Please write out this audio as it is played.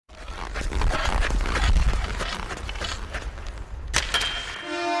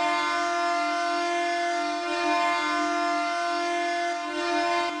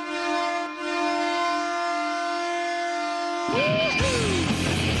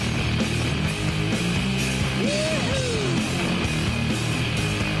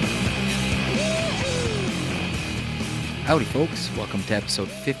Howdy, folks. Welcome to episode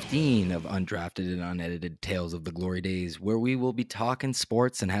 15 of Undrafted and Unedited Tales of the Glory Days, where we will be talking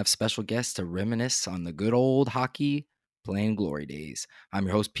sports and have special guests to reminisce on the good old hockey playing glory days. I'm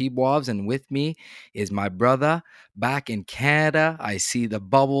your host, ABoivs, and with me is my brother back in Canada. I see the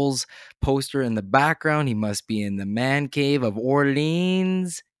Bubbles poster in the background. He must be in the man cave of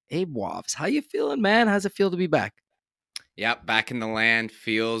Orleans. ABoivs, how you feeling, man? How's it feel to be back? Yep, back in the land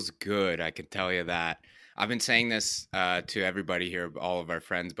feels good. I can tell you that. I've been saying this to everybody here, all of our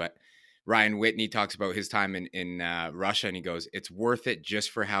friends, but Ryan Whitney talks about his time in Russia, and he goes, "It's worth it just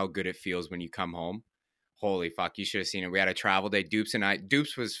for how good it feels when you come home." Holy fuck, you should have seen it. We had a travel day. Dupes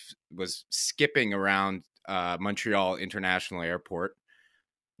was skipping around Montreal International Airport.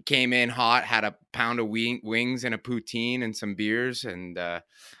 Came in hot, had a pound of wings and a poutine and some beers, and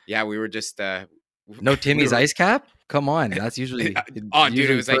we were just No Timmy's ice cap? Come on, that's usually dude,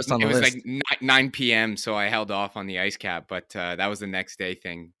 it was first on the list. like 9 p.m. So I held off on the ice cap, but that was the next day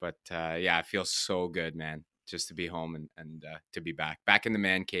thing. But it feels so good, man, just to be home and to be back in the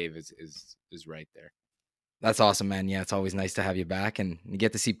man cave is right there. That's awesome, man. Yeah, it's always nice to have you back, and you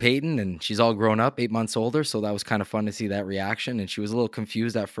get to see Peyton, and she's all grown up, 8 months older. So that was kind of fun to see that reaction. And she was a little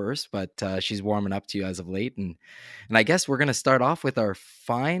confused at first, but she's warming up to you as of late. And I guess we're gonna start off with our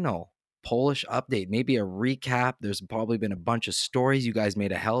final Polish update, maybe a recap. There's probably been a bunch of stories. You guys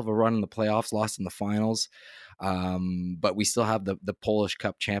made a hell of a run in the playoffs, lost in the finals, but we still have the Polish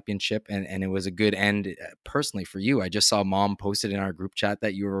Cup Championship, and it was a good end personally for you. I just saw Mom posted in our group chat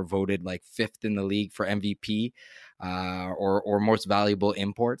that you were voted like 5th in the league for MVP or most valuable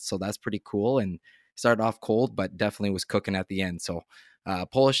import, so that's pretty cool. And started off cold, but definitely was cooking at the end. So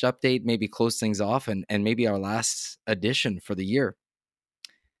Polish update, maybe close things off, and maybe our last edition for the year.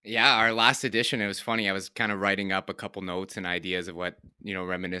 Yeah, our last edition, it was funny. I was kind of writing up a couple notes and ideas of what,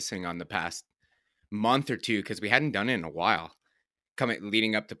 reminiscing on the past month or two, because we hadn't done it in a while,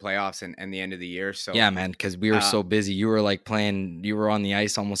 leading up to playoffs and the end of the year. So yeah, man, because we were so busy. You were like you were on the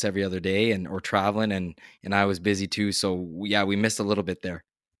ice almost every other day or traveling, and I was busy too. So we missed a little bit there.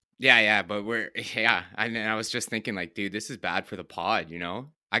 Yeah, but I was just thinking, like, dude, this is bad for the pod,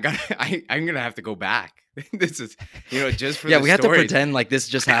 I'm gonna have to go back. This is, just for we had to pretend like this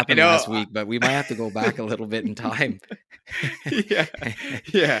just happened last week, but we might have to go back a little bit in time.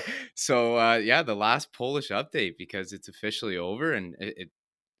 yeah. So the last Polish update, because it's officially over, and it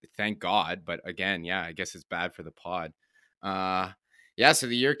thank God. But again, I guess it's bad for the pod. So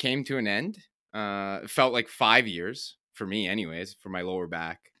the year came to an end. It felt like 5 years for me, anyways, for my lower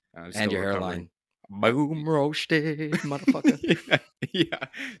back and your hairline. Boom, roasted, motherfucker. Yeah,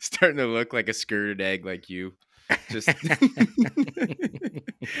 starting to look like a skirted egg, like you. Just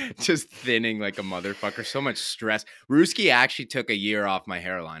just thinning like a motherfucker. So much stress. Ruski actually took a year off my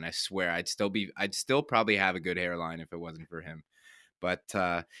hairline. I swear, I'd still probably have a good hairline if it wasn't for him. But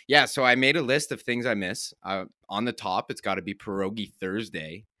so I made a list of things I miss. On the top, it's got to be Pierogi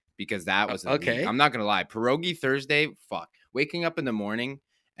Thursday, because that was okay. I'm not gonna lie, Pierogi Thursday. Fuck, waking up in the morning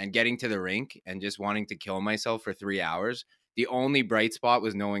and getting to the rink and just wanting to kill myself for 3 hours. The only bright spot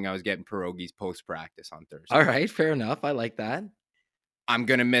was knowing I was getting pierogies post-practice on Thursday. All right, fair enough. I like that. I'm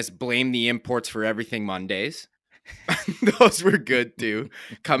going to miss blame the imports for everything Mondays. Those were good too.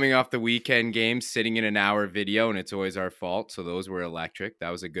 Coming off the weekend game, sitting in an hour video, and it's always our fault. So those were electric. That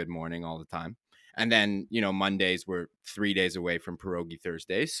was a good morning all the time. And then, Mondays were 3 days away from Pierogi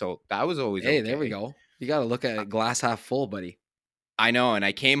Thursdays. So that was always okay. There we go. You got to look at it glass half full, buddy. I know. And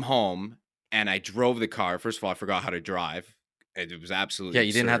I came home and I drove the car. First of all, I forgot how to drive. It was absolutely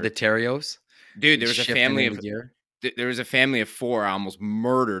you didn't have the Terios? Dude, there was a family of 4 I almost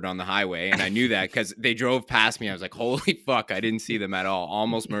murdered on the highway, and I knew that because they drove past me. I was like, holy fuck, I didn't see them at all.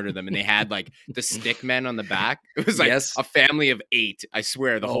 Almost murdered them. And they had like the stick men on the back. It was like a family of 8. I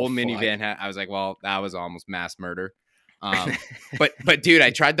swear, the whole minivan had. I was like, well, that was almost mass murder. But dude,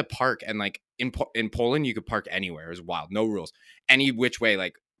 I tried to park, and like in Poland, you could park anywhere. It was wild, no rules, any which way.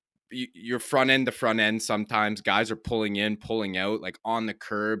 Like your front end to front end. Sometimes guys are pulling in, pulling out, like on the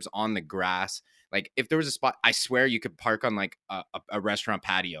curbs, on the grass. Like if there was a spot, I swear you could park on like a restaurant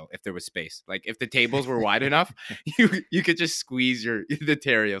patio if there was space. Like if the tables were wide enough, you could just squeeze the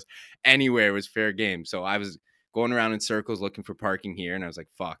Terios anywhere. It was fair game. So I was going around in circles looking for parking here, and I was like,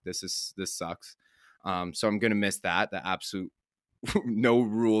 fuck, this sucks. So I'm gonna miss that. The absolute no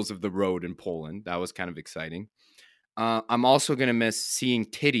rules of the road in Poland. That was kind of exciting. I'm also gonna miss seeing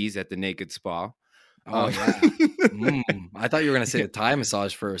titties at the naked spa. Oh yeah. I thought you were gonna say the Thai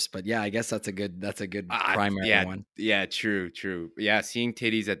massage first, but yeah, I guess that's a good primary one. Yeah, true. Yeah, seeing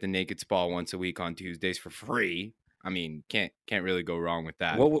titties at the naked spa once a week on Tuesdays for free. I mean, can't really go wrong with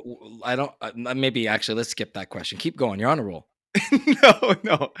that. What I don't maybe actually let's skip that question. Keep going. You're on a roll.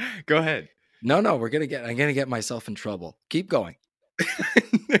 No, go ahead. No, I'm gonna get myself in trouble. Keep going.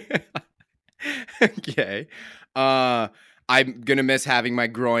 Okay. Uh, I'm gonna miss having my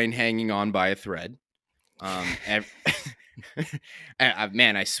groin hanging on by a thread. Ev-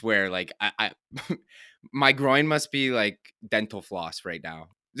 Man, I swear, like I my groin must be like dental floss right now.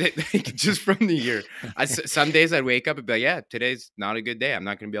 Just from the year. Some days I'd wake up and be like, yeah, today's not a good day. I'm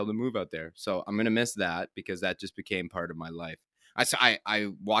not going to be able to move out there. So I'm going to miss that because that just became part of my life. I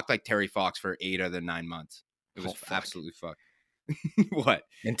walked like Terry Fox for 8 of the 9 months. It Oh was fuck. absolutely fucked. What?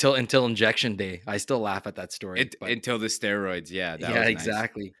 Until injection day. I still laugh at that story. But Until the steroids. Yeah, that yeah, was nice.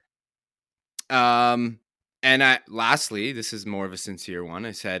 exactly. And lastly, this is more of a sincere one.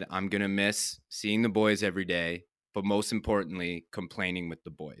 I said, I'm going to miss seeing the boys every day, but most importantly, complaining with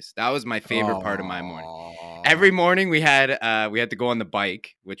the boys. That was my favorite part of my morning. Every morning we had to go on the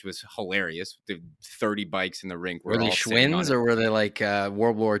bike, which was hilarious. The 30 bikes in the rink. Were We're they all sitting on Schwinn's it. or were they like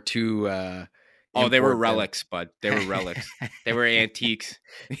World War II Oh, they were import? relics, bud. They were relics. They were antiques.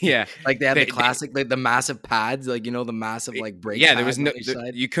 Yeah. Like they had the classic, the massive pads, like, you know, the massive like brake Yeah, there was pads no, on each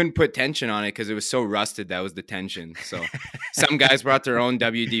side. you couldn't put tension on it because it was so rusted. That was the tension. So some guys brought their own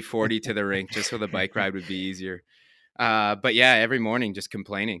WD-40 to the rink just so the bike ride would be easier. But yeah, every morning just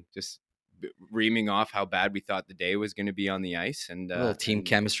complaining, just reaming off how bad we thought the day was going to be on the ice. And A little team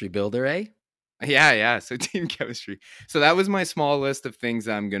chemistry builder, eh? Yeah. So team chemistry. So that was my small list of things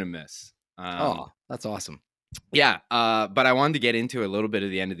I'm going to miss. Oh, that's awesome. Yeah. But I wanted to get into a little bit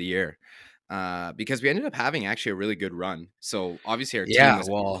of the end of the year. Because we ended up having actually a really good run. So obviously our team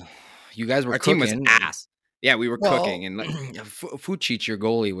was you guys were our cooking. team was ass. Yeah, we were cooking and like Fucic, your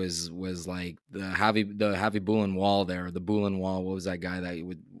goalie, was like the Javi Bulin Wall there. The Bulin Wall. What was that guy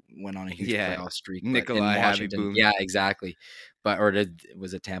that went on a huge playoff streak? Nikolai in Washington. Yeah, exactly. But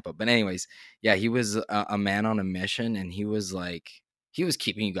was it Tampa? But anyways, yeah, he was a man on a mission, and he was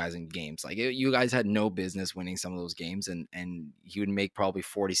keeping you guys in games. Like you guys had no business winning some of those games, and he would make probably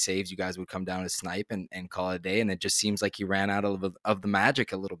 40 saves. You guys would come down to snipe and call it a day. And it just seems like he ran out of the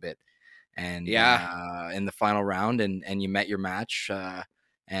magic a little bit. And in the final round, and you met your match,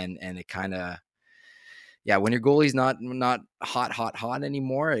 and it kind of, when your goalie's not hot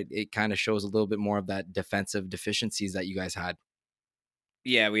anymore, it kind of shows a little bit more of that defensive deficiencies that you guys had.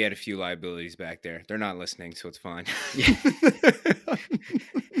 Yeah, we had a few liabilities back there. They're not listening, so it's fine. Yeah.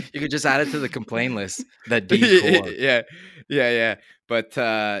 You could just add it to the complaint list. That D4. Yeah. But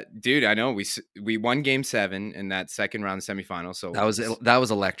dude, I know we won Game 7 in that second round semifinal. So that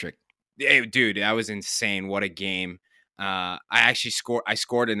was electric. Hey, dude, that was insane. What a game. I actually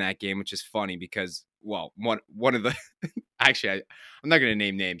scored in that game, which is funny because, well, one of the actually I'm not gonna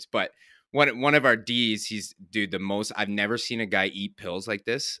name names, but one of our D's, he's the most. I've never seen a guy eat pills like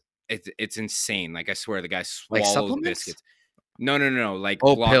this. It's insane. Like I swear, the guy swallows biscuits. No. Like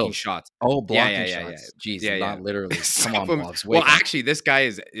blocking pills. shots. Oh, blocking shots. Jeez, not literally. Come on, Bobs. Well, actually, this guy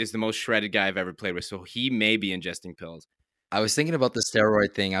is the most shredded guy I've ever played with, so he may be ingesting pills. I was thinking about the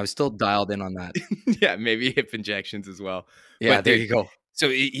steroid thing. I was still dialed in on that. Yeah, maybe hip injections as well. Yeah, but there you go. So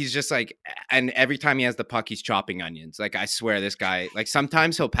he's just like, and every time he has the puck, he's chopping onions. Like, I swear this guy, like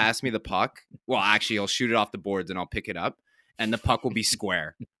sometimes he'll pass me the puck. Well, actually, he'll shoot it off the boards and I'll pick it up and the puck will be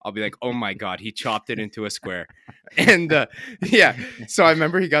square. I'll be like, oh my God, he chopped it into a square. And so I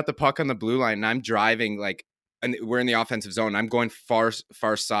remember he got the puck on the blue line and I'm driving and we're in the offensive zone. I'm going far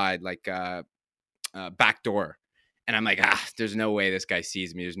side, like back door. And I'm like, there's no way this guy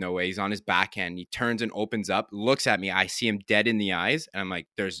sees me. There's no way. He's on his backhand. He turns and opens up, looks at me. I see him dead in the eyes. And I'm like,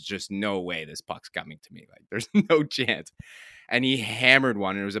 there's just no way this puck's coming to me. Like, there's no chance. And he hammered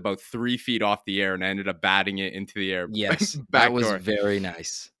one. And it was about 3 feet off the air. And I ended up batting it into the air. Yes. That was very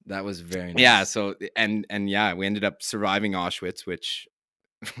nice. That was very nice. Yeah. So, and yeah, we ended up surviving Auschwitz, which...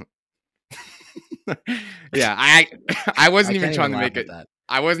 yeah, I wasn't even trying to make it.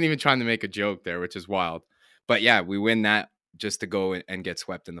 I wasn't even trying to make a joke there, which is wild. But yeah, we win that just to go and get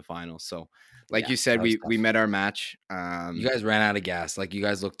swept in the finals. So, like you said, we met our match. You guys ran out of gas. Like you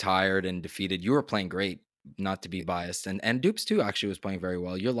guys looked tired and defeated. You were playing great, not to be biased. And Dupes too actually was playing very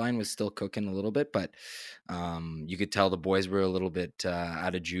well. Your line was still cooking a little bit, but you could tell the boys were a little bit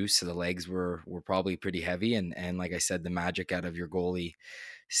out of juice. So the legs were probably pretty heavy. And like I said, the magic out of your goalie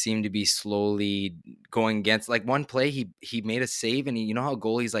seemed to be slowly going against. Like one play, he made a save, and you know how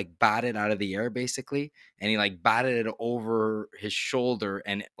goalies like bat it out of the air basically, and he like batted it over his shoulder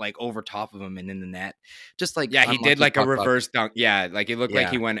and like over top of him and in the net, just like Yeah, he did unlucky like a puck luck. reverse dunk. Yeah, like it looked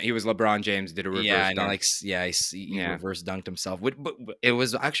like Yeah. he was LeBron James, did a Yeah, reverse and he dunk. like yeah, he Yeah. reverse dunked himself. But it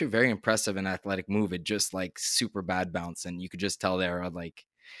was actually very impressive and athletic move. It just like super bad bounce, and you could just tell there like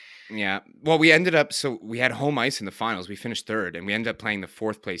Yeah. Well, we ended up so we had home ice in the finals. We finished third, and we ended up playing the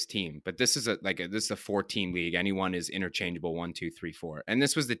fourth place team. But this is this is a 4-team league. Anyone is interchangeable 1, 2, 3, 4. And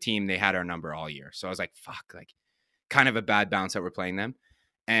this was the team they had our number all year. So I was like, fuck, like kind of a bad bounce that we're playing them.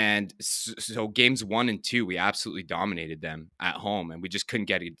 And so games 1 and 2, we absolutely dominated them at home, and we just couldn't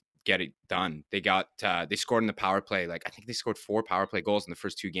get it done. They scored in the power play. Like I think they scored 4 power play goals in the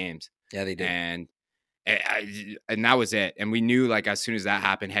first 2 games, yeah, they did. and that was it. And we knew like as soon as that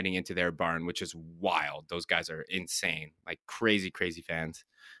happened, heading into their barn, which is wild. Those guys are insane, like crazy, crazy fans.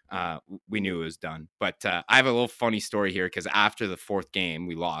 We knew it was done. But I have a little funny story here because after the 4th game,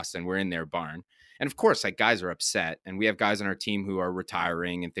 we lost, and we're in their barn. And of course, like guys are upset, and we have guys on our team who are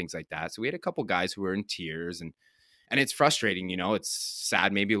retiring and things like that. So we had a couple guys who were in tears, and it's frustrating, you know. It's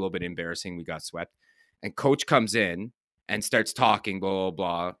sad, maybe a little bit embarrassing. We got swept, and coach comes in and starts talking, blah blah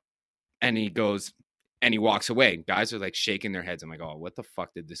blah, and he goes and he walks away. Guys are like shaking their heads. I'm like, oh, what the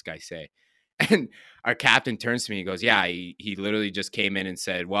fuck did this guy say? And our captain turns to me and goes, yeah, he literally just came in and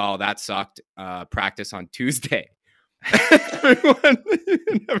said, well, that sucked. Practice on Tuesday.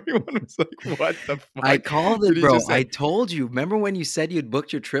 everyone was like, what the fuck? I called it, bro. Say, I told you. Remember when you said you'd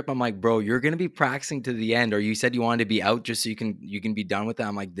booked your trip? I'm like, bro, you're gonna be practicing to the end, or you said you wanted to be out just so you can be done with it.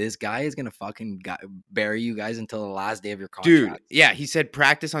 I'm like, this guy is gonna fucking bury you guys until the last day of your contract. Dude, yeah, he said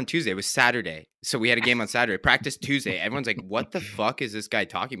practice on Tuesday. It was Saturday, so we had a game on Saturday. Practice Tuesday. Everyone's like, what the fuck is this guy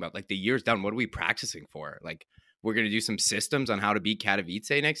talking about? Like the year's done. What are we practicing for? Like we're gonna do some systems on how to beat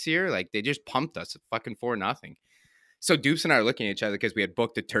Katowice next year. Like they just pumped us fucking 4-0. So Dupes and I are looking at each other because we had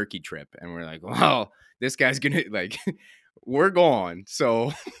booked a Turkey trip, and we're like, well, this guy's gonna like, we're gone,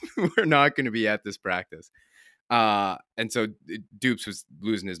 so we're not gonna be at this practice. And so Dupes was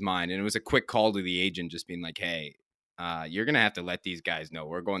losing his mind, and it was a quick call to the agent, just being like, hey, you're gonna have to let these guys know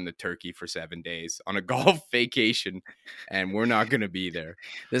we're going to Turkey for 7 days on a golf vacation, and we're not gonna be there.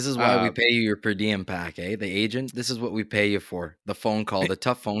 This is why we pay you your per diem pack, eh? The agent. This is what we pay you for. The phone call, the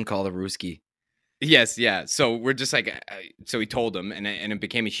tough phone call to Ruski. Yes, yeah. So we're just like, so he told them, and it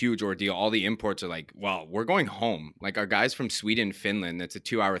became a huge ordeal. All the imports are like, well, we're going home. Like our guys from Sweden, Finland, it's a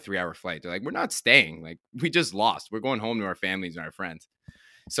 2-hour, 3-hour flight. They're like, we're not staying. Like we just lost. We're going home to our families and our friends.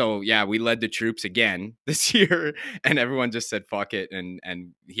 So yeah, we led the troops again this year, and everyone just said fuck it, and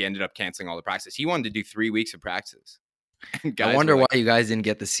he ended up canceling all the practice. He wanted to do 3 weeks of practice. I wonder why you guys didn't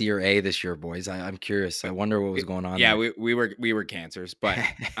get the C or A this year, boys. I'm curious. I wonder what was going on. Yeah, there. we were cancers, but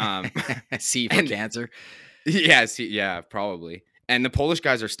C for cancer. Yeah, yeah, probably. And the Polish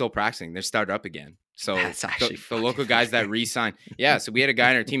guys are still practicing. They're started up again. So that's actually the local guys that re-signed. Yeah, so we had a guy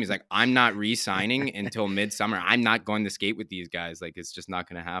on our team. He's like, I'm not re-signing until midsummer. I'm not going to skate with these guys. Like, it's just not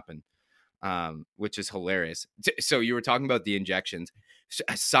going to happen. Which is hilarious. So you were talking about the injections.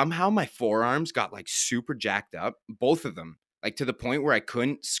 Somehow my forearms got like super jacked up, both of them, like to the point where I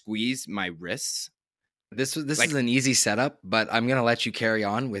couldn't squeeze my wrists. This is an easy setup, but I'm gonna let you carry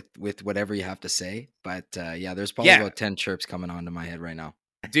on with whatever you have to say. But yeah, there's probably about 10 chirps coming onto my head right now.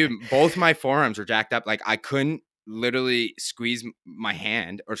 Dude, both my forearms were jacked up. Like I couldn't literally squeeze my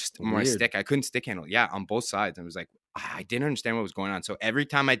hand or my stick. I couldn't stick handle. Yeah, on both sides. I was like, I didn't understand what was going on. So every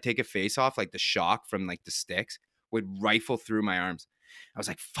time I'd take a face off, like the shock from like the sticks would rifle through my arms. I was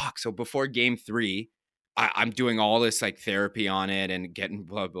like, fuck. So before game 3, I'm doing all this like therapy on it and getting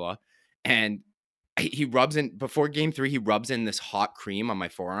blah, blah. And he rubs in before game 3, he rubs in this hot cream on my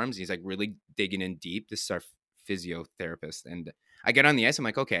forearms. He's like really digging in deep. This is our physiotherapist. And I get on the ice. I'm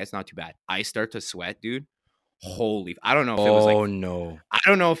like, okay, it's not too bad. I start to sweat, dude. Holy, I don't know if it was like, no, I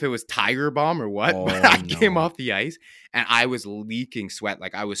don't know if it was Tiger Bomb or what, but I came off the ice and I was leaking sweat.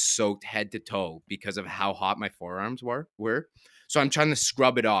 Like I was soaked head to toe because of how hot my forearms were. So I'm trying to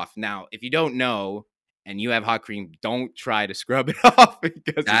scrub it off. Now, if you don't know and you have hot cream, don't try to scrub it off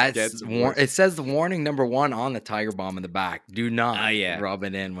because it says the warning number 1 on the Tiger Bomb in the back. Do not rub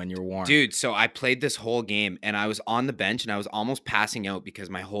it in when you're warm. Dude, so I played this whole game and I was on the bench and I was almost passing out because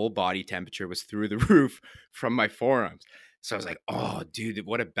my whole body temperature was through the roof from my forearms. So I was like, oh, dude,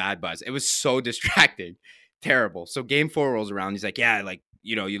 what a bad buzz. It was so distracting. Terrible. So game 4 rolls around. He's like, yeah, like,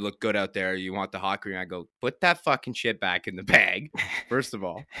 you know, you look good out there. You want the hot cream. I go, put that fucking shit back in the bag, first of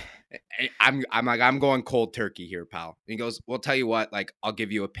all. I'm like, I'm going cold turkey here, pal. And he goes, well, tell you what, like, I'll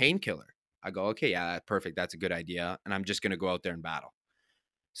give you a painkiller. I go, okay, yeah, perfect. That's a good idea. And I'm just going to go out there and battle.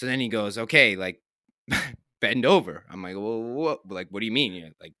 So then he goes, okay, like bend over. I'm like, well, what do you mean? You're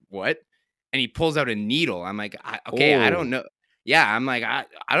like, what? And he pulls out a needle. I'm like, okay, I don't Oh, know. Yeah, I'm like, I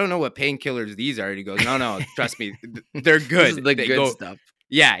don't know what painkillers these are. And he goes, no, trust me, they're this is good. the They good go, stuff.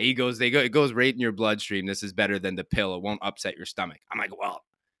 yeah. He goes, it goes right in your bloodstream. This is better than the pill. It won't upset your stomach. I'm like, well,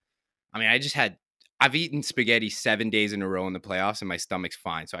 I mean, I've eaten spaghetti 7 days in a row in the playoffs and my stomach's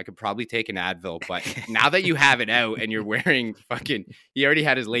fine. So I could probably take an Advil. But now that you have it out and you're wearing he already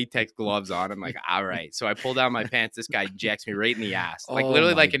had his latex gloves on. I'm like, all right. So I pull down my pants. This guy jacks me right in the ass, like Oh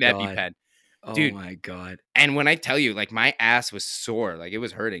literally my like an god. EpiPen. Oh Dude, my god. and when I tell you, like my ass was sore, like it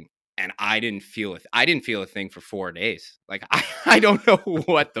was hurting. And I didn't feel it. I didn't feel a thing for 4 days. Like I don't know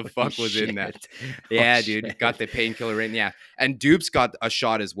what the Holy fuck was in that. shit. Oh Yeah, dude, got shit. the painkiller right in the ass. And Dupes got a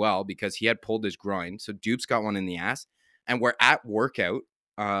shot as well because he had pulled his groin. So Dupes got one in the ass. And we're at workout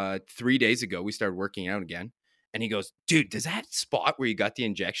 3 days ago. We started working out again. And he goes, dude, does that spot where you got the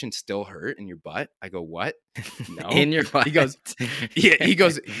injection still hurt in your butt? I go, what? No. In your butt. He goes, yeah. He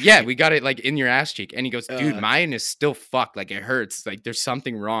goes, yeah, we got it like in your ass cheek. And he goes, dude, Uh, mine is still fucked. Like it hurts. Like there's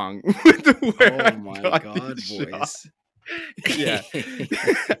something wrong with where oh I my got god, this shot. boys. Yeah.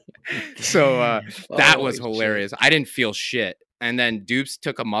 So that Oh was shit. hilarious. I didn't feel shit. And then Dupes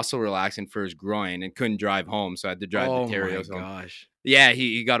took a muscle relaxant for his groin and couldn't drive home. So I had to drive the Oh my Terriers home. gosh. Yeah,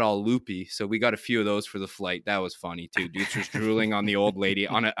 he got all loopy. So we got a few of those for the flight. That was funny too. Dupes was drooling on the old lady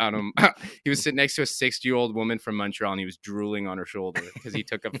on him. He was sitting next to a 60-year-old woman from Montreal and he was drooling on her shoulder because he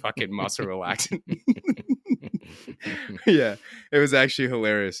took a fucking muscle relaxant. Yeah, it was actually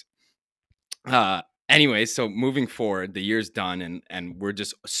hilarious. Anyway, so moving forward, the year's done and we're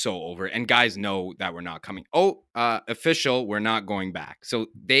just so over it. And guys know that we're not coming. Oh, official, we're not going back. So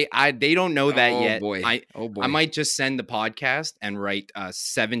they don't know that Oh yet. boy. Oh I boy. might just send the podcast and write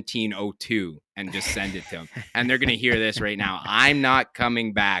 1702 and just send it to them. And they're gonna hear this right now. I'm not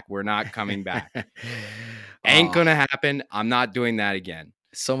coming back. We're not coming back. Ain't Oh, gonna happen. I'm not doing that again.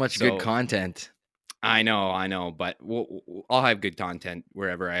 so much good So content. I know, but I'll have good content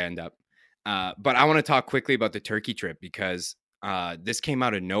wherever I end up. But I want to talk quickly about the Turkey trip because this came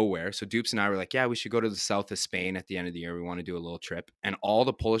out of nowhere. So Dupes and I were like, yeah, we should go to the south of Spain at the end of the year. We want to do a little trip. And all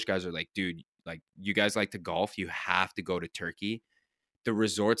the Polish guys are like, dude, like you guys like to golf. You have to go to Turkey. The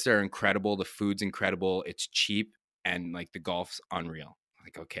resorts there are incredible. The food's incredible. It's cheap. And like the golf's unreal.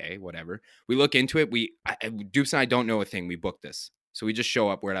 Like, okay, whatever. We look into it. Dupes and I don't know a thing. We booked this. So we just show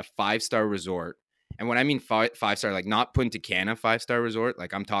up. We're at a 5-star resort. And when I mean five-star, like not Punta Cana 5-star resort,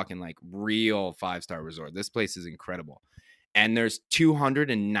 like I'm talking like real 5-star resort. This place is incredible. And there's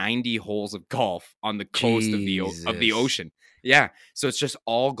 290 holes of golf on the coast of the Jesus. ocean. Yeah. So it's just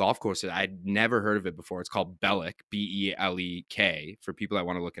all golf courses. I'd never heard of it before. It's called Belek, Belek, for people that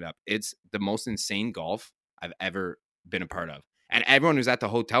want to look it up. It's the most insane golf I've ever been a part of. And everyone who's at the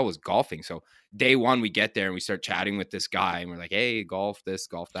hotel was golfing. So day one, we get there and we start chatting with this guy and we're like, hey, golf this,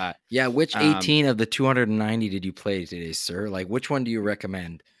 golf that. Yeah, which 18 of the 290 did you play today, sir? Like, which one do you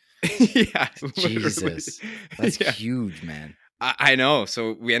recommend? Yeah, literally. Jesus, that's Yeah. huge, man. I know.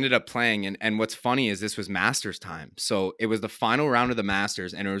 So we ended up playing, and what's funny is this was Masters time. So it was the final round of the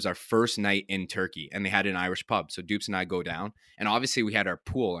Masters, and it was our first night in Turkey, and they had an Irish pub. So Dupes and I go down, and obviously we had our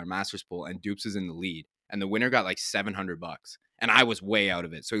pool, our Masters pool, and Dupes is in the lead, and the winner got like $700, and I was way out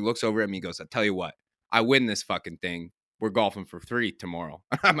of it. So he looks over at me, and goes, "I tell you what, I win this fucking thing. We're golfing for free tomorrow."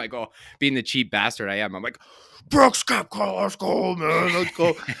 I'm like, oh, being the cheap bastard I am, I'm like, Brooks Koepka, let's go, man, let's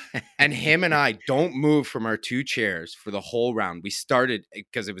go. And him and I don't move from our 2 chairs for the whole round. We started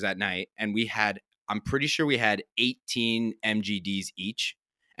because it was at night, and I'm pretty sure we had 18 MGDs each.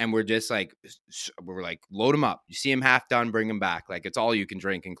 And we're like, load them up. You see him half done, bring him back. Like it's all you can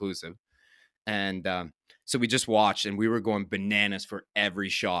drink inclusive. And so we just watched, and we were going bananas for every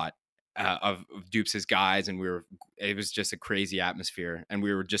shot of Dupes' guys, and it was just a crazy atmosphere, and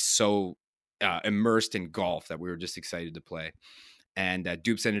we were just so immersed in golf that we were just excited to play. And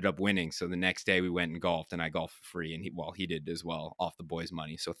Dupes ended up winning. So the next day we went and golfed, and I golfed for free, and he did as well off the boys'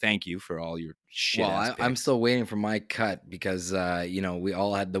 money. So thank you for all your shit Well, ass I'm picks. still waiting for my cut because we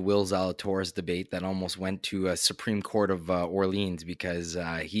all had the Will Zalatoris debate that almost went to a Supreme Court of Orleans because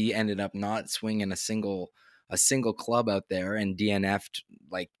he ended up not swinging a single club out there and DNF'd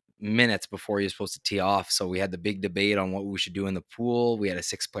like minutes before he was supposed to tee off. So we had the big debate on what we should do in the pool. We had a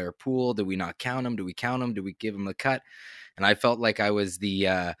 6-player pool. Did we not count him? Do we count him? Do we give him a cut? And I felt like I was the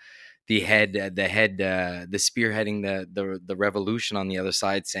spearheading the revolution on the other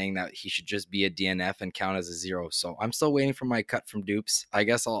side, saying that he should just be a DNF and count as a 0. So I'm still waiting for my cut from Dupes. I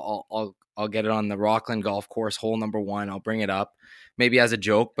guess I'll get it on the Rockland golf course, hole number 1. I'll bring it up, maybe as a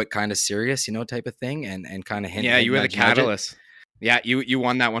joke, but kind of serious, type of thing, and kind of hint. Yeah, you were the nudge it. catalyst. Yeah, you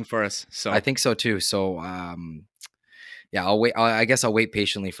won that one for us. I So think so too. So, yeah, I'll wait. I guess I'll wait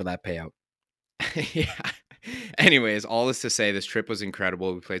patiently for that payout. yeah. Anyways, all this to say, this trip was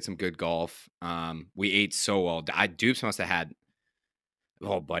incredible. We played some good golf. We ate so well. Dupes must have had,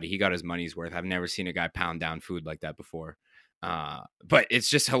 oh, buddy, he got his money's worth. I've never seen a guy pound down food like that before. But it's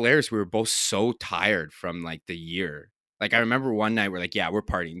just hilarious. We were both so tired from like the year. Like I remember one night we're like, yeah, we're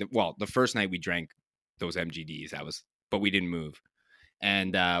partying. Well, the first night we drank those MGDs, but we didn't move.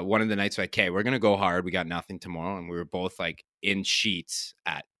 And one of the nights, like, okay, we're gonna go hard. We got nothing tomorrow, and we were both like in sheets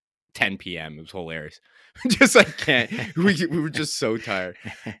at 10 p.m. It was hilarious. Just like we were just so tired.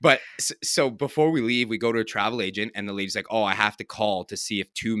 But so before we leave, we go to a travel agent, and the lady's like, "Oh, I have to call to see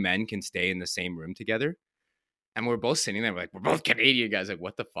if two men can stay in the same room together." And we're both sitting there, we're both Canadian guys, like,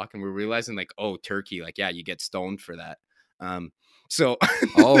 what the fuck? And we're realizing, like, oh, Turkey, like, yeah, you get stoned for that. So,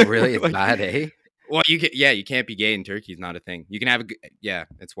 Oh, really? It's like, bad, eh? well, you can't be gay in Turkey. It's not a thing. You can have yeah,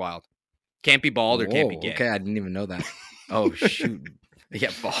 it's wild. Can't be bald or can't be Whoa. gay. Okay, I didn't even know that. Oh shoot.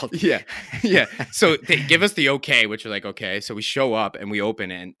 Yeah, bald. Yeah. So they give us the okay, which are like, okay. So we show up and we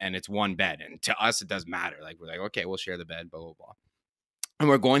open it and it's one bed. And to us, it doesn't matter. Like, we're like, okay, we'll share the bed, blah, blah, blah. And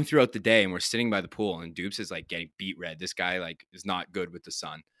we're going throughout the day and we're sitting by the pool and Dupes is like getting beat red. This guy like is not good with the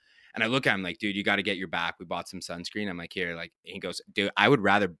sun. And I look at him like, dude, you got to get your back. We bought some sunscreen. I'm like, here, like, and he goes, dude, I would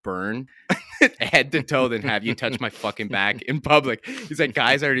rather burn head to toe than have you touch my fucking back in public. He's like,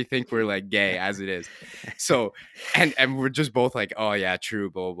 guys already think we're like gay as it is. So, and we're just both like, oh yeah,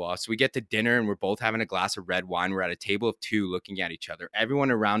 true, blah, blah, blah. So we get to dinner and we're both having a glass of red wine. We're at a table of two looking at each other. Everyone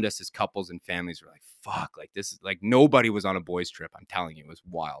around us is couples and families. We're like, fuck, like this is like nobody was on a boys trip. I'm telling you, it was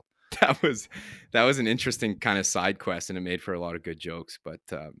wild. That was an interesting kind of side quest and it made for a lot of good jokes.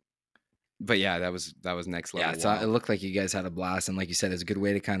 But yeah, that was next level. Yeah, it looked like you guys had a blast, and like you said, it's a good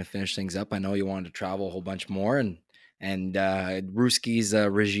way to kind of finish things up. I know you wanted to travel a whole bunch more, and Ruski's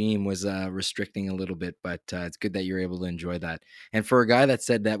regime was restricting a little bit, but it's good that you're able to enjoy that. And for a guy that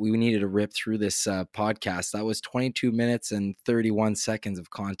said that we needed to rip through this podcast, that was 22 minutes and 31 seconds of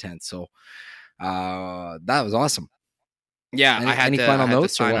content. So that was awesome. Yeah, Any final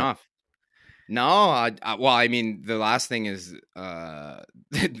notes to sign off. No, well, I mean, the last thing is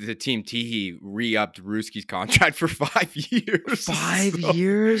the team Teehee re-upped Ruski's contract for 5 years. 5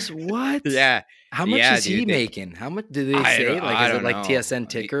 years? What? Yeah. How much is he making? How much do they say? Like, is it like TSN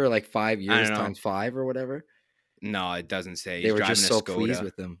ticker, like 5 years times 5 or whatever? No, it doesn't say. They were just so pleased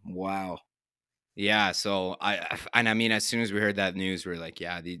with him. Wow. Yeah, so I mean, as soon as we heard that news, we were like,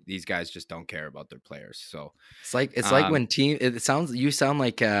 yeah, these guys just don't care about their players. So it's like when you sound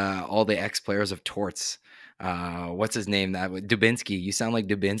like all the ex-players of Torts. What's his name? That Dubinsky. You sound like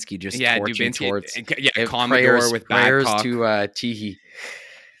Dubinsky, just torching Torts. Yeah, Commodore with prayers Babcock. to Teehee.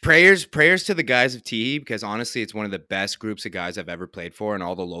 Prayers to the guys of Teehee, because honestly, it's one of the best groups of guys I've ever played for, and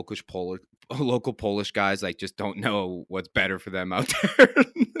all the local Polish guys like just don't know what's better for them out there.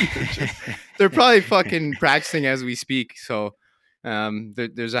 They're probably fucking practicing as we speak. So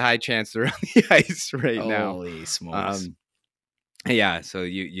there's a high chance they're on the ice right now. Holy smokes. Yeah, so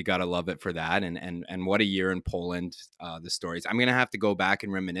you gotta love it for that, and what a year in Poland. The stories. I'm gonna have to go back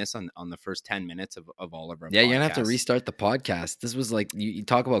and reminisce on the first 10 minutes of all of our. Yeah, you're gonna have to restart the podcast. This was like you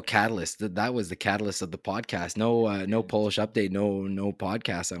talk about catalyst. That was the catalyst of the podcast. No Polish update. No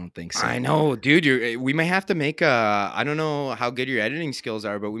podcast. I don't think so. I know, dude. We might have to make I don't know how good your editing skills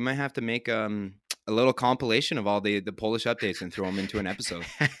are, but we might have to make a little compilation of all the Polish updates and throw them into an episode.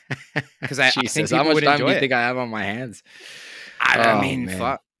 Because I think how much time do you think I have on my hands? I mean,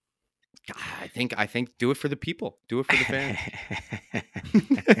 fuck. I think do it for the people. Do it for the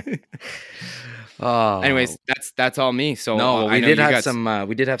fans. Anyways, that's all me. So no, we did have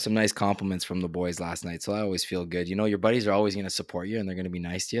some nice compliments from the boys last night. So I always feel good. You know, your buddies are always going to support you and they're going to be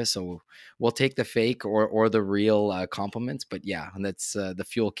nice to you. So we'll take the fake or the real compliments. But yeah, and that's the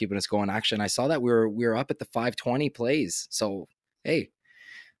fuel keeping us going. Actually, and I saw that we were up at the 520 plays. So hey.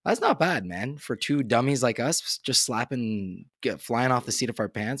 That's not bad, man. For two dummies like us, just flying off the seat of our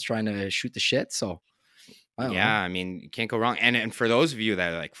pants, trying to shoot the shit. So, I mean, you can't go wrong. And for those of you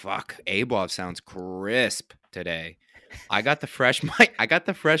that are like, "Fuck, ABoivs sounds crisp today," I got the fresh mic. I got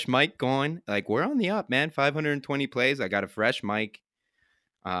the fresh mic going. Like, we're on the up, man. 520 plays. I got a fresh mic.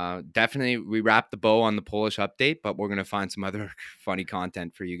 Definitely, we wrapped the bow on the Polish update, but we're gonna find some other funny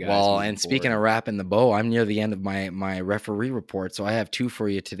content for you guys. Well, and speaking of wrapping the bow, I'm near the end of my referee report, so I have 2 for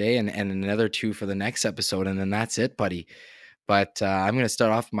you today, and another 2 for the next episode, and then that's it, buddy. But I'm gonna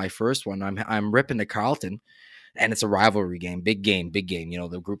start off my first one. I'm ripping to Carlton. And it's a rivalry game, big game. You know,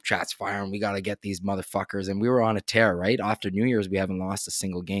 the group chat's firing. We got to get these motherfuckers. And we were on a tear, right? After New Year's, we haven't lost a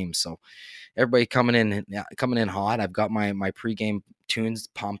single game. So everybody coming in hot. I've got my pregame tunes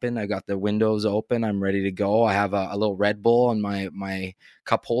pumping. I got the windows open. I'm ready to go. I have a little Red Bull on my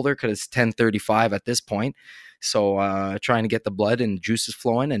cup holder because it's 10:35 at this point. So trying to get the blood and juices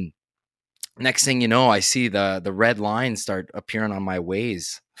flowing. And next thing you know, I see the red lines start appearing on my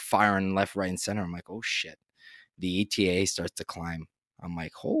Waze, firing left, right, and center. I'm like, oh shit. The ETA starts to climb. I'm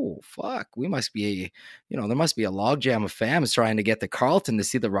like, oh fuck, we must be, there must be a logjam of fans trying to get to Carleton to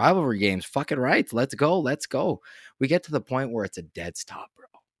see the rivalry games. Fucking right, let's go. We get to the point where it's a dead stop, bro.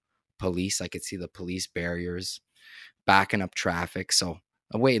 Police, I could see the police barriers backing up traffic. So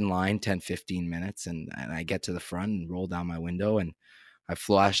I wait in line 10, 15 minutes, and I get to the front and roll down my window, and I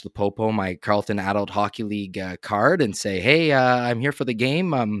flash the popo my Carleton Adult Hockey League card and say, hey, I'm here for the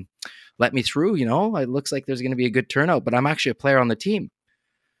game. Let me through, it looks like there's going to be a good turnout, but I'm actually a player on the team.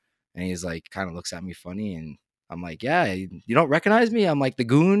 And he's like, kind of looks at me funny. And I'm like, yeah, you don't recognize me? I'm like the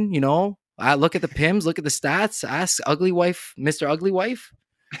goon, I look at the PIMs, look at the stats, ask Ugly Wife, Mr. Ugly Wife.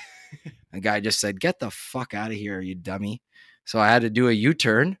 The guy just said, get the fuck out of here, you dummy. So I had to do a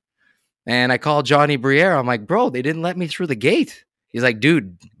U-turn, and I called Johnny Briere. I'm like, bro, they didn't let me through the gate. He's like,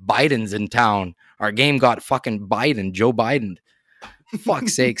 dude, Biden's in town. Our game got fucking Joe Biden.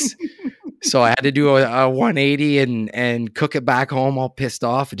 Fuck's sakes. So I had to do a 180 and cook it back home all pissed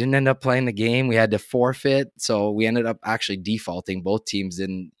off. It didn't end up playing the game. We had to forfeit. So we ended up actually defaulting. Both teams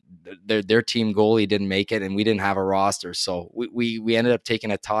didn't. Their team goalie didn't make it, and we didn't have a roster. So we ended up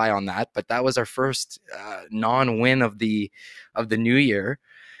taking a tie on that. But that was our first non-win of the new year.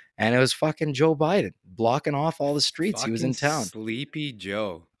 And it was fucking Joe Biden blocking off all the streets. He was in town. Sleepy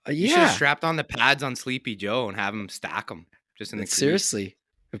Joe. Yeah. You should have strapped on the pads on Sleepy Joe and have him stack them just in the crease. Seriously.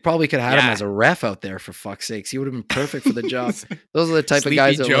 We probably could have had him as a ref out there, for fuck's sakes. He would have been perfect for the job. Those are the type of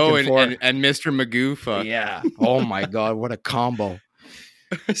guys that are looking for. And Mr. Magoo. Fuck. Yeah. Oh, my God. What a combo.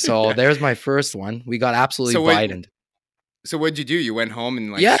 So there's my first one. We got absolutely Bidened. So what'd you do? You went home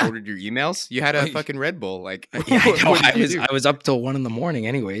and sorted your emails? You had a fucking Red Bull. I was up till 1 a.m.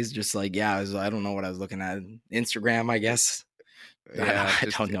 anyways. Just I don't know what I was looking at. Instagram, I guess. Yeah, I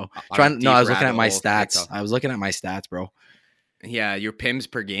don't know. I was looking at my stats. I was looking at my stats, bro. Yeah, your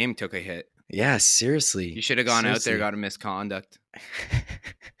PIMs per game took a hit. Yeah, seriously. You should have gone out there, got a misconduct.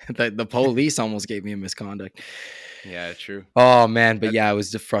 The police almost gave me a misconduct. Yeah, true. Oh man, but yeah, it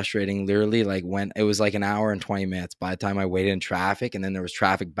was just frustrating. Literally, when it was like an hour and 20 minutes by the time I waited in traffic, and then there was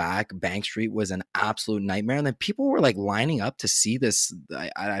traffic back. Bank Street was an absolute nightmare, and then people were lining up to see this.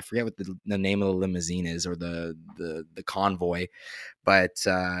 I forget what the name of the limousine is, or the convoy, but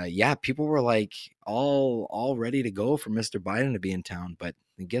yeah, people were all ready to go for Mr. Biden to be in town. But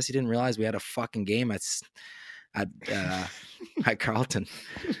I guess he didn't realize we had a fucking game at Carleton.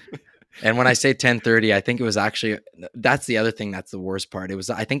 And when I say 10:30, I think it was actually, that's the other thing that's the worst part.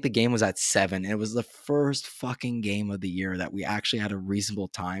 I think the game was at 7. It was the first fucking game of the year that we actually had a reasonable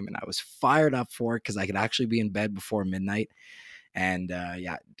time, and I was fired up for it because I could actually be in bed before midnight. And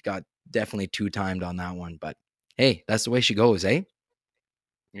yeah, got definitely 2-timed on that one. But hey, that's the way she goes, eh?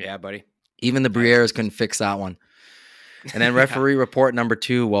 Yeah, buddy. Even the Brieres couldn't fix that one. And then referee report number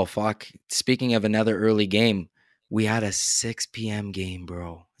 2. Well, fuck. Speaking of another early game, we had a 6 p.m. game,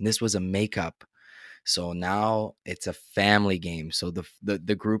 bro. And this was a makeup. So now it's a family game. So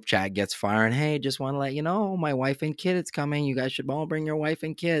the group chat gets firing. Hey, just want to let you know, my wife and kid is coming. You guys should all bring your wife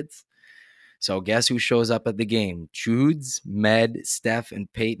and kids. So guess who shows up at the game? Judes, Med, Steph,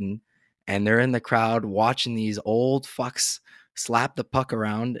 and Peyton. And they're in the crowd watching these old fucks slap the puck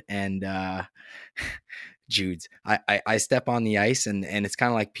around. And Jude's. I step on the ice, and it's kind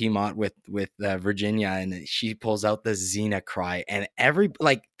of like Piedmont with Virginia, and she pulls out the Xena cry, and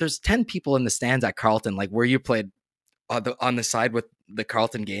there's 10 people in the stands at Carleton, where you played on the side with the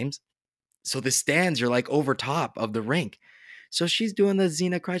Carleton games. So the stands, you're over top of the rink. So she's doing the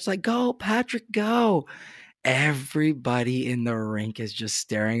Xena cry. She's like, go, Patrick, go. Everybody in the rink is just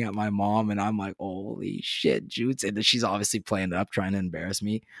staring at my mom, and I'm like, holy shit, Judes. And she's obviously playing it up, trying to embarrass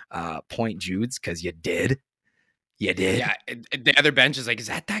me. Point Judes, because you did. You did. Yeah, the other bench is like, is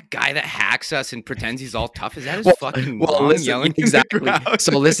that guy that hacks us and pretends he's all tough? Is that his fucking mom listen, yelling exactly.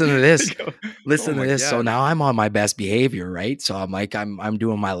 So listen to this. Listen to this. God. So now I'm on my best behavior, right? So I'm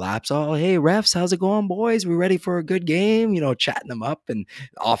doing my laps. Oh, hey, refs, how's it going, boys? We ready for a good game? Chatting them up, and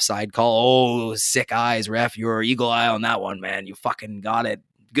offside call. Oh, sick eyes, ref. You're eagle eye on that one, man. You fucking got it.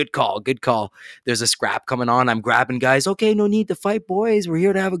 Good call. Good call. There's a scrap coming on. I'm grabbing guys. Okay, no need to fight, boys. We're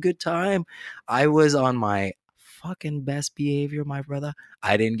here to have a good time. I was on my fucking best behavior, my brother.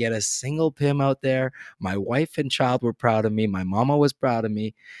 I didn't get a single pim out there. My wife and child were proud of me. My mama was proud of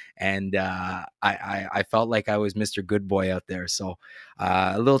me, and I felt like I was Mr. Good Boy out there. So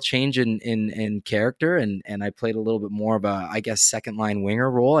a little change in character, and I played a little bit more of a, I guess, second line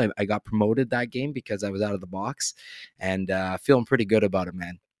winger role. I got promoted that game because I was out of the box, and feeling pretty good about it,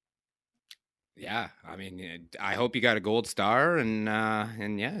 man. Yeah, I mean, I hope you got a gold star,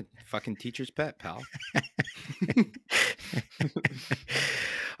 and yeah, fucking teacher's pet, pal.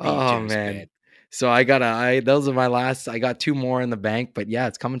 Oh Teacher's man. pet. So I got I those are my last. I got two more in the bank, but yeah,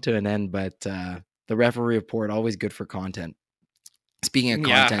 it's coming to an end. But the referee report, always good for content. Speaking of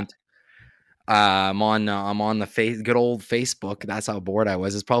Yeah, content, I'm on the good old Facebook. That's how bored I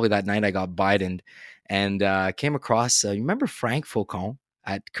was. It's probably that night I got Biden, and came across. You remember Frank Faucon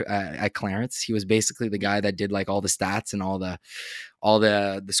at Clarence? He was basically the guy that did like all the stats and all the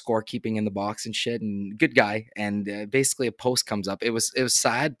scorekeeping in the box and shit, and good guy. And basically a post comes up. It was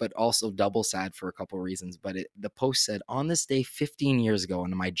sad, but also double sad for a couple of reasons. But the post said, on this day 15 years ago,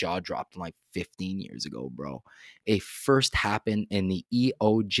 and my jaw dropped. I'm like, 15 years ago, bro, a first happened in the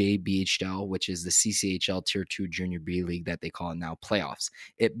EOJBHL, which is the CCHL Tier 2 Junior B League that they call it now, playoffs.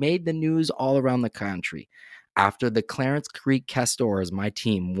 It made the news all around the country after the Clarence Creek Castors, my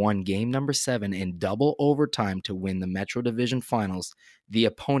team, won game number 7 in double overtime to win the Metro Division Finals. The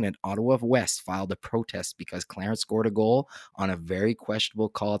opponent, Ottawa West, filed a protest because Clarence scored a goal on a very questionable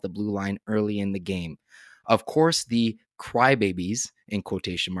call at the blue line early in the game. Of course, the crybabies, in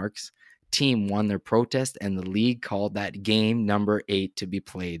quotation marks, team won their protest, and the league called that game number 8 to be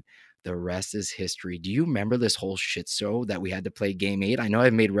played. The rest is history. Do you remember this whole shit show that we had to play game 8? I know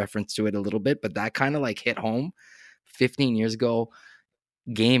I've made reference to it a little bit, but that kind of like hit home 15 years ago.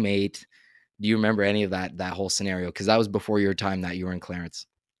 Game 8. Do you remember any of that whole scenario? Because that was before your time that you were in Clarence.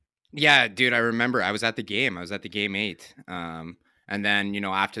 yeah, dude. I remember I was at the game. I was at the game 8. And then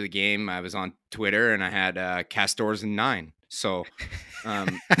after the game, I was on Twitter and I had Castors in 9. So,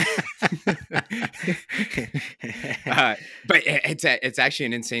 um, but it's actually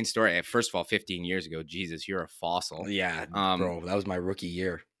an insane story. First of all, 15 years ago, Jesus, you're a fossil. Yeah, bro, that was my rookie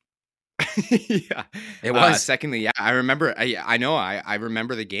year. Yeah. It was. Secondly, yeah, I remember. I know. I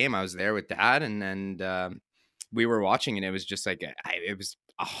remember the game. I was there with Dad, and we were watching, and it was just like it was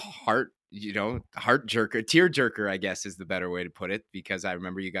a heart jerker, tear jerker, I guess is the better way to put it, because I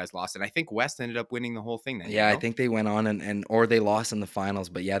remember you guys lost, and I think West ended up winning the whole thing. Then, Yeah, I think they went on and or they lost in the finals,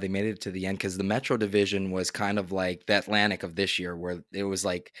 but yeah, they made it to the end because the Metro Division was kind of like the Atlantic of this year, where it was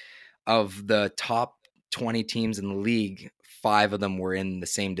like of the top 20 teams in the league, 5 of them were in the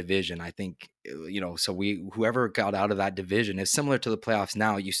same division. I think, so whoever got out of that division is similar to the playoffs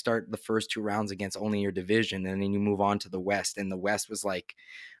now. You start the first 2 rounds against only your division, and then you move on to the West. And the West was like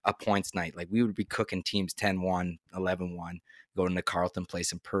a points night. Like we would be cooking teams 10-1, 11-1, going to Carleton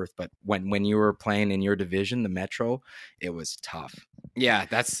Place in Perth. But when you were playing in your division, the Metro, it was tough. Yeah,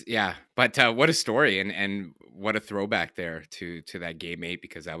 But what a story, and what a throwback there to that game 8,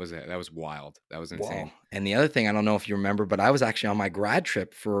 because that was wild. That was insane. Wow. And the other thing, I don't know if you remember, but I was actually on my grad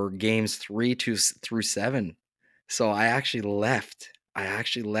trip for games 3 through 7. So I actually left.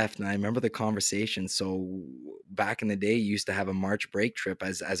 And I remember the conversation. So back in the day, you used to have a March break trip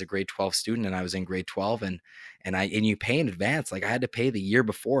as a grade 12 student, and I was in grade 12, and you pay in advance. Like I had to pay the year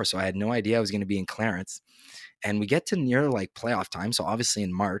before, so I had no idea I was going to be in Clarence. And we get to near like playoff time, so obviously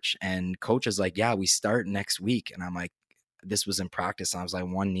in March, and coach is like, yeah, we start next week. And I'm like, this was in practice, and I was like,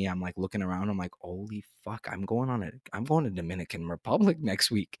 one knee, I'm like looking around, I'm like, holy fuck, I'm going to Dominican Republic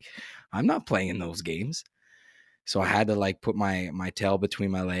next week. I'm not playing in those games. So I had to like put my tail between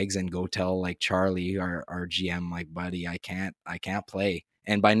my legs and go tell like Charlie, our GM, like, buddy, I can't play.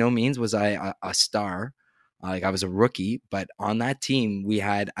 And by no means was I a star. Like I was a rookie, but on that team we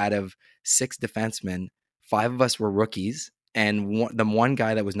had, out of 6 defensemen, 5 of us were rookies, and the one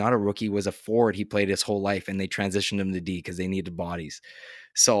guy that was not a rookie was a forward. He played his whole life, and they transitioned him to D because they needed bodies.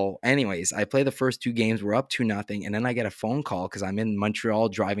 So, anyways, I play the first 2 games. We're up 2-0, and then I get a phone call because I'm in Montreal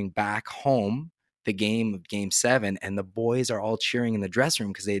driving back home. The game of game 7, and the boys are all cheering in the dressing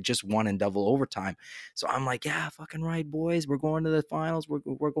room because they had just won in double overtime. So I'm like, yeah, fucking right, boys. We're going to the finals.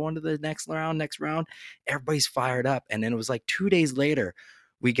 We're going to the next round. Everybody's fired up. And then it was like 2 days later,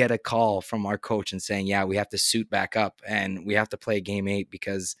 we get a call from our coach and saying, yeah, we have to suit back up and we have to play game 8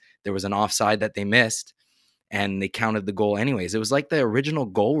 because there was an offside that they missed and they counted the goal anyways. It was like the original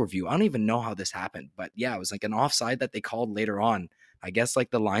goal review. I don't even know how this happened, but yeah, it was like an offside that they called later on. I guess like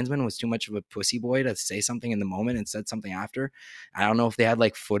the linesman was too much of a pussy boy to say something in the moment and said something after. I don't know if they had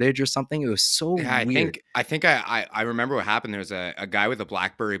like footage or something. It was so weird. I think I remember what happened. There was a guy with a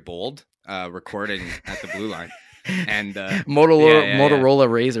BlackBerry Bold recording at the blue line. and Motorola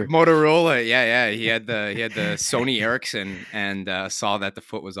Motorola Razor. Motorola, he had the Sony Ericsson and saw that the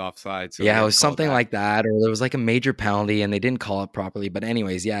foot was offside, so he Yeah, it had to was call it something back. like that, or there was like a major penalty and they didn't call it properly. But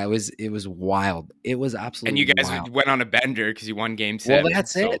anyways, yeah, it was wild. It was And absolutely you guys wild. went on a bender because you won Game Well, 7.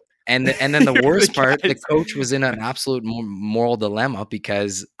 that's So it. And then the worst the part, the guys, coach was in an absolute moral dilemma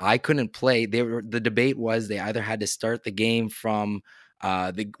because I couldn't play. The debate was they either had to start the game from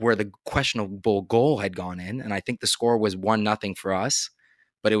where the questionable goal had gone in, and I think the score was 1-0 for us,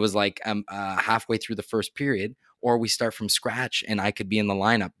 but it was like halfway through the first period, or we start from scratch and I could be in the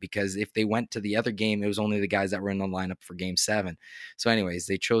lineup because if they went to the other game, it was only the guys that were in the lineup for Game 7. So, anyways,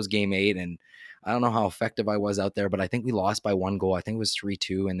 they chose Game 8 and I don't know how effective I was out there, but I think we lost by 1 goal. I think it was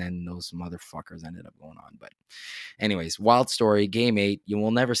 3-2, and then those motherfuckers ended up going on. But anyways, wild story. Game 8, you will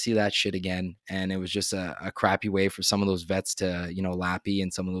never see that shit again. And it was just a crappy way for some of those vets to, Lappy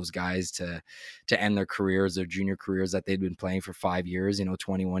and some of those guys to end their careers, their junior careers that they'd been playing for 5 years.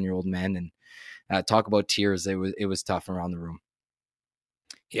 21-year-old men. And talk about tears. It was tough around the room.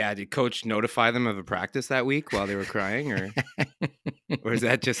 Yeah, did coach notify them of a practice that week while they were crying, or is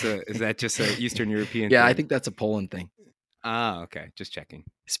that just a Eastern European Yeah, thing? I think that's a Poland thing. Okay, just checking.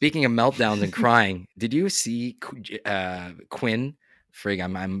 Speaking of meltdowns and crying, did you see Quinn? Frig,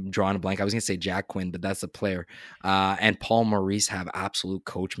 I'm drawing a blank. I was gonna say Jack Quinn, but that's the player. And Paul Maurice have absolute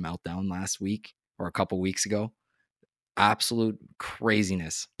coach meltdown last week or a couple weeks ago. Absolute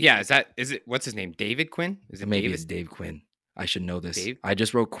craziness. Yeah, is it what's his name? David Quinn? Is it Maybe David? it's Dave Quinn. I should know this. Dave? I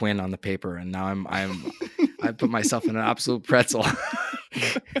just wrote Quinn on the paper, and now I put myself in an absolute pretzel.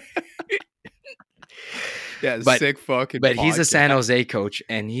 Yeah, sick fucking. But he's a San Jose coach,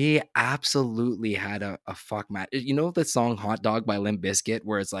 and he absolutely had a fuck match. You know the song "Hot Dog" by Limp Bizkit,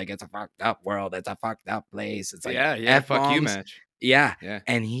 where it's like it's a fucked up world, it's a fucked up place. It's like fuck you match. Yeah, Yeah,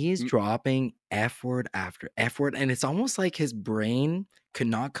 and he's dropping F word after F word, and it's almost like his brain could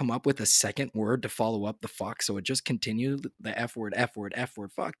not come up with a second word to follow up the fuck, so it just continued the F word, F word, F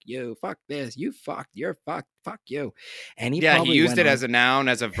word. Fuck you, fuck this, you fucked, you're fucked, fuck you. And he used it as a noun,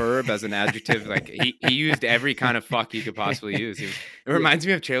 as a verb, as an adjective. Like he used every kind of fuck you could possibly use. It reminds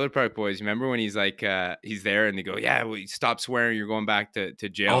me of Trailer Park Boys. Remember when he's like he's there and they go, yeah, well, stop swearing, you're going back to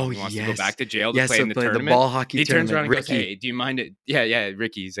jail. Oh, he wants to go back to jail to play in the the tournament. ball hockey he tournament. Turns around and Ricky. goes, hey, do you mind it? Yeah,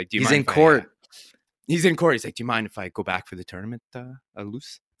 Ricky. He's like, do you he's mind? In court. He's in court. He's like, do you mind if I go back for the tournament,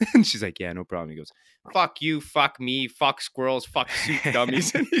 loose? And she's like, yeah, no problem. He goes, fuck you, fuck me, fuck squirrels, fuck soup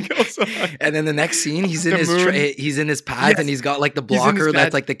dummies. And he goes on. And then the next scene, he's in his tray, he's in his pads, and he's got like the blocker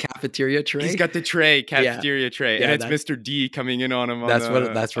that's like the cafeteria tray. He's got the cafeteria tray, and it's Mr. D coming in on him. That's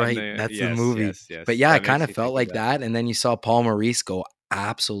the movie. Yes. But yeah, it kind of felt like that. And then you saw Paul Maurice go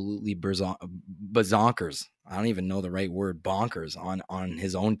absolutely bazonkers. I don't even know the right word, bonkers on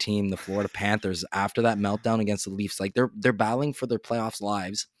his own team, the Florida Panthers, after that meltdown against the Leafs. Like they're battling for their playoffs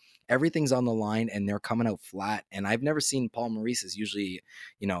lives. Everything's on the line and they're coming out flat. And I've never seen Paul Maurice is usually,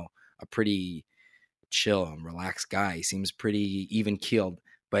 a pretty chill and relaxed guy. He seems pretty even keeled.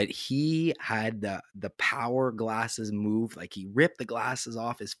 But he had the power glasses move. Like he ripped the glasses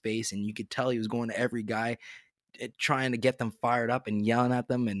off his face and you could tell he was going to every guy, trying to get them fired up and yelling at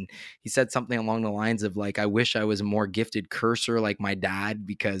them. And he said something along the lines of like, I wish I was a more gifted cursor like my dad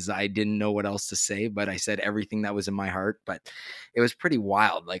because I didn't know what else to say, but I said everything that was in my heart. But it was pretty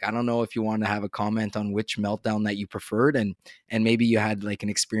wild. Like, I don't know if you want to have a comment on which meltdown that you preferred, and maybe you had like an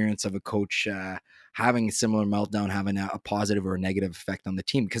experience of a coach having a similar meltdown, having a positive or a negative effect on the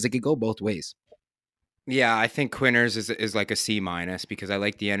team, because it could go both ways. Yeah, I think Quinner's is like a C- because I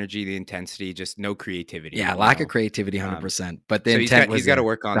like the energy, the intensity, just no creativity. Yeah, lack of creativity, 100%. But the intent he's got to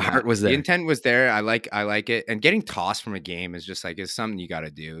work on the that. heart was there. The intent was there. I like it. And getting tossed from a game is just like is something you got to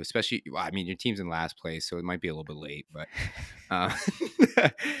do. Especially, I mean, your team's in last place, so it might be a little bit late. But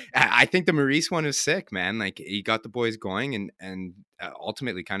I think the Maurice one is sick, man. Like he got the boys going and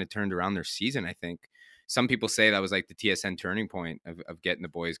ultimately kind of turned around their season. I think. Some people say that was like the TSN turning point of getting the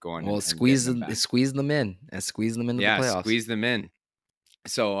boys going. Well, squeeze them in and squeeze them into the playoffs. Squeeze them in.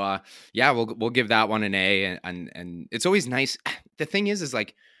 So we'll give that one an A, and it's always nice. The thing is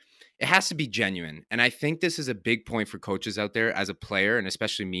like it has to be genuine, and I think this is a big point for coaches out there as a player, and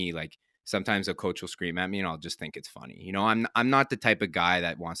especially me. Like sometimes a coach will scream at me, and I'll just think it's funny. I'm not the type of guy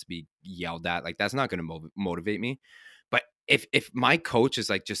that wants to be yelled at. Like that's not going to motivate me. But if my coach is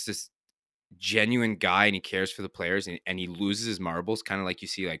like just this genuine guy and he cares for the players and he loses his marbles, kind of like you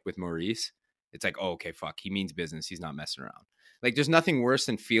see like with Maurice, it's like, oh, okay, fuck, he means business, he's not messing around. Like there's nothing worse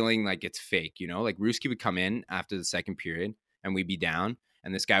than feeling like it's fake, like Ruski would come in after the second period and we'd be down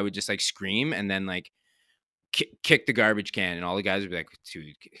and this guy would just like scream and then like kick the garbage can, and all the guys would be like,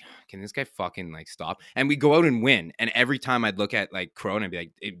 dude, can this guy fucking like stop? And we go out and win. And every time I'd look at like Crow and I'd be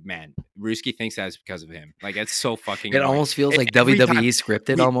like, man, Ruski thinks that's because of him. Like, it's so fucking It annoying. almost feels like Every WWE time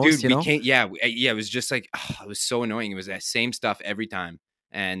scripted almost, dude, you we know? can't. Yeah, it was just like, it was so annoying. It was that same stuff every time.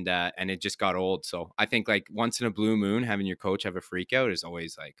 And it just got old. So I think like once in a blue moon, having your coach have a freak out is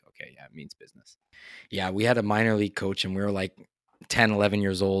always like, okay, yeah, it means business. Yeah, we had a minor league coach and we were like 10, 11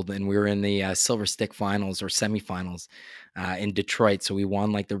 years old, and we were in the Silver Stick finals or semifinals in Detroit. So we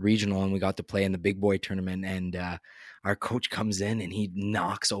won like the regional and we got to play in the big boy tournament. And our coach comes in and he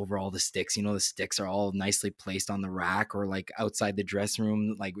knocks over all the sticks. You know, the sticks are all nicely placed on the rack or like outside the dressing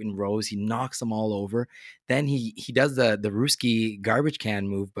room, like in rows. He knocks them all over. Then he does the Ruski garbage can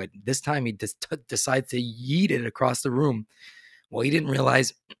move, but this time he just decides to yeet it across the room. Well, he didn't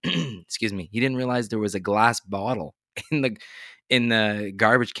realize, excuse me, he didn't realize there was a glass bottle in the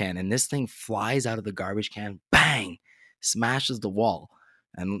garbage can, and this thing flies out of the garbage can, bang, smashes the wall.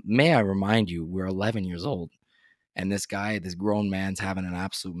 And may I remind you, we're 11 years old, and this grown man's having an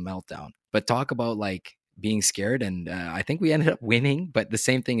absolute meltdown. But talk about like being scared, and I think we ended up winning. But the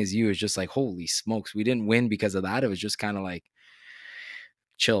same thing as you is just like, holy smokes, we didn't win because of that. It was just kind of like,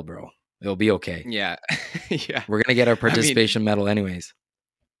 chill, bro. It'll be okay. Yeah. Yeah. We're gonna get our participation medal anyways.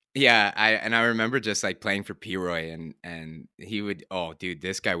 Yeah, I remember just like playing for P-Roy and he would, oh dude,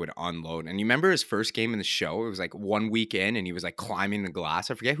 this guy would unload. And you remember his first game in the show? It was like 1 week in and he was like climbing the glass.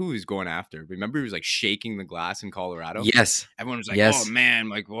 I forget who he was going after. Remember he was like shaking the glass in Colorado? Yes. Everyone was like, yes. oh man,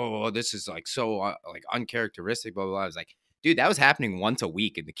 like, whoa, this is like so like uncharacteristic, blah, blah, blah. I was like, dude, that was happening once a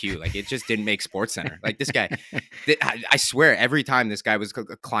week in the queue. Like, it just didn't make Sports Center. Like, this guy, I swear, every time this guy was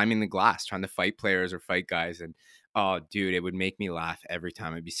climbing the glass, trying to fight players or fight guys. And oh, dude, it would make me laugh every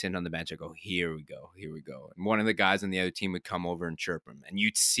time. I'd be sitting on the bench. I go, here we go, here we go. And one of the guys on the other team would come over and chirp him. And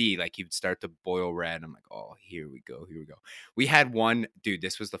you'd see, like, he would start to boil red. I'm like, oh, here we go, here we go. We had one, dude,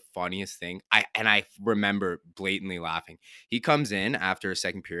 this was the funniest thing. I remember blatantly laughing. He comes in after a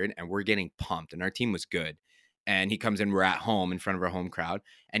second period, and we're getting pumped. And our team was good. And he comes in, we're at home in front of our home crowd,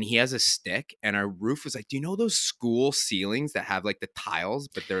 and he has a stick, and our roof was like, do you know those school ceilings that have like the tiles,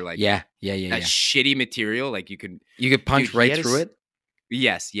 but they're like yeah shitty material, like you could punch right through it?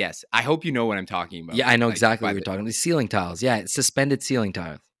 Yes. I hope you know what I'm talking about. Yeah, I know exactly what you're talking about. The ceiling tiles. Yeah, it's suspended ceiling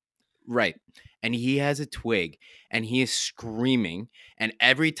tiles. Right. And he has a twig and he is screaming. And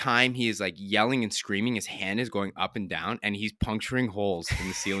every time he is like yelling and screaming, his hand is going up and down and he's puncturing holes in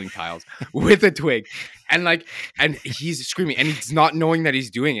the ceiling tiles with a twig. And he's screaming and he's not knowing that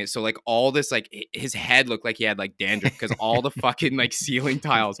he's doing it. So like all this, like his head looked like he had like dandruff because all the fucking like ceiling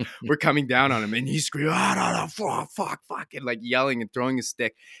tiles were coming down on him. And he's screaming, fuck, and like yelling and throwing his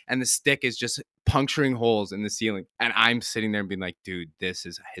stick. And the stick is just puncturing holes in the ceiling. And I'm sitting there and being like, dude, this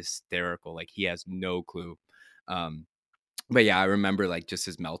is hysterical. Like he has no clue. But yeah, I remember like just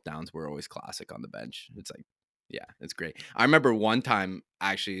his meltdowns were always classic on the bench. It's like, yeah, it's great. I remember one time,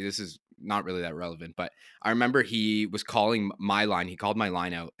 actually, this is not really that relevant, but I remember he was calling my line. He called my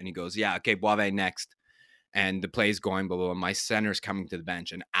line out and he goes, yeah, okay, Boivs next. And the play's going, blah, blah, blah. My center's coming to the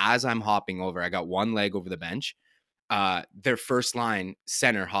bench. And as I'm hopping over, I got one leg over the bench. Their first line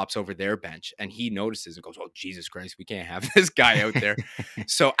center hops over their bench and he notices and goes, oh, Jesus Christ, we can't have this guy out there.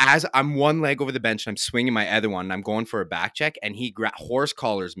 So as I'm one leg over the bench and I'm swinging my other one and I'm going for a back check and he horse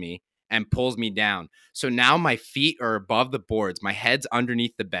collars me and pulls me down. So now my feet are above the boards. My head's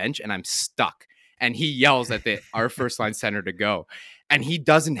underneath the bench and I'm stuck. And he yells at our first line center to go. And he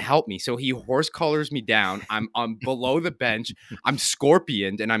doesn't help me. So he horse collars me down. I'm below the bench. I'm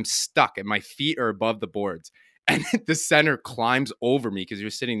scorpioned and I'm stuck and my feet are above the boards. And the center climbs over me because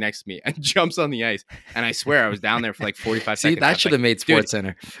you're sitting next to me and jumps on the ice. And I swear I was down there for like 45 seconds. See, that should have made Sports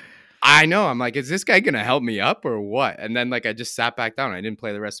Center. I know. I'm like, is this guy going to help me up or what? And then like I just sat back down. I didn't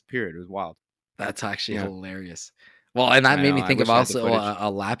play the rest of the period. It was wild. That's actually hilarious. Well, and that made me think of also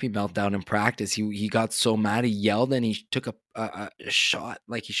a Lappy meltdown in practice. He got so mad, he yelled and he took a shot.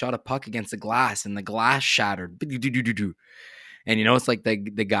 Like he shot a puck against the glass and the glass shattered. And you know, it's like the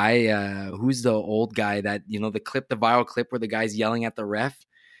guy who's the old guy that, you know, the viral clip where the guy's yelling at the ref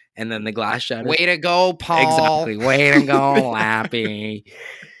and then the glass shatters. Way to go, Paul. Exactly. Way to go, Lappy.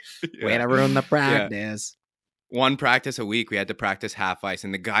 Yeah. Way to ruin the practice. Yeah. One practice a week. We had to practice half ice.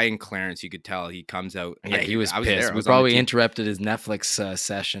 And the guy in Clarence, you could tell he comes out. Yeah, he was pissed. We probably interrupted his Netflix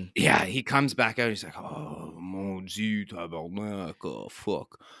session. Yeah, he comes back out. He's like, oh, mon Dieu, tabarnak, oh,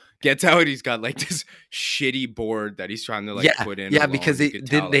 fuck. Gets out, he's got like this shitty board that he's trying to like put in alone. Because they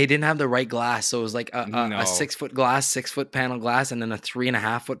didn't have the right glass, so it was like a No. 6-foot glass, 6-foot panel glass, and then a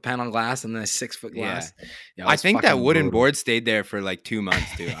 3.5-foot panel glass, and then a 6-foot glass. Yeah, I think that wooden board stayed there for like 2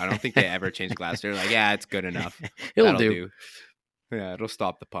 months too. I don't think they ever changed glass. They're like, yeah, it's good enough. It'll do. Yeah, it'll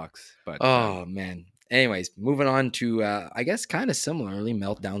stop the pucks. But oh man. Anyways, moving on to I guess kind of similarly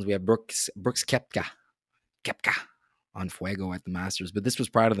meltdowns. We have Brooks Koepka on Fuego at the Masters, but this was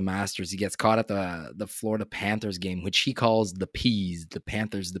prior to the Masters. He gets caught at the Florida Panthers game, which he calls the peas. The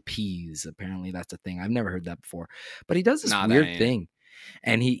Panthers, the peas. Apparently, that's a thing. I've never heard that before. But he does this weird thing,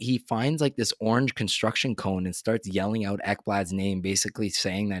 and he finds like this orange construction cone and starts yelling out Ekblad's name, basically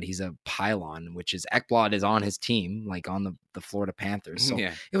saying that he's a pylon, which is Ekblad is on his team, like on the Florida Panthers. So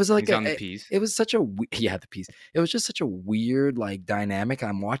it was like on the peas. It was such a the peas. It was just such a weird like dynamic.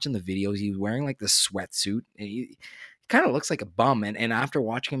 I'm watching the videos. He was wearing like the sweatsuit. And he kind of looks like a bum, and after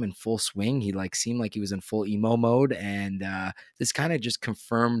watching him in full swing, he like seemed like he was in full emo mode, and this kind of just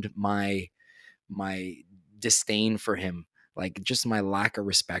confirmed my disdain for him, like just my lack of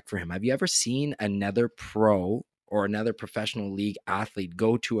respect for him. Have you ever seen another pro or another professional league athlete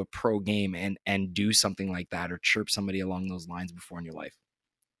go to a pro game and do something like that or chirp somebody along those lines before in your life?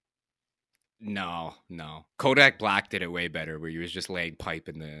 No. Kodak Black did it way better, where he was just laying pipe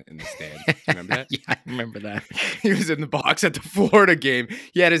in the stand. Remember that? Yeah, I remember that. He was in the box at the Florida game.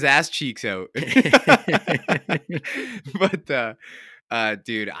 He had his ass cheeks out. But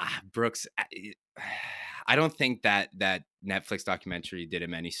dude, Brooks, I don't think that Netflix documentary did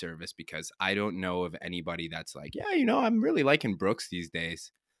him any service, because I don't know of anybody that's like, yeah, I'm really liking Brooks these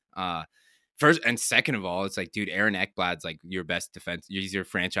days. First and second of all, it's like, dude, Aaron Ekblad's like your best defense. He's your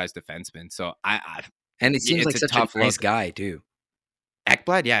franchise defenseman. So and it seems like such a nice guy too.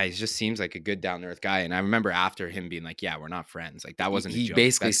 Ekblad, yeah, he just seems like a good down to earth guy. And I remember after him being like, yeah, we're not friends. Like that wasn't. He a joke.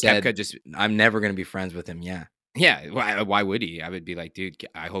 Basically said, I'm never going to be friends with him. Yeah. Yeah. Why would he? I would be like, dude,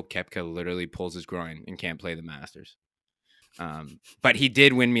 I hope Koepka literally pulls his groin and can't play the Masters. But he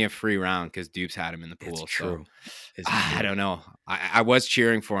did win me a free round because Dupes had him in the pool. It's true. So, I don't know. I was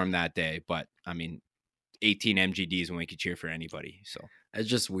cheering for him that day, but I mean, 18 MGDs when we could cheer for anybody. So it's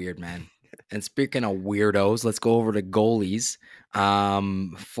just weird, man. And speaking of weirdos, let's go over to goalies.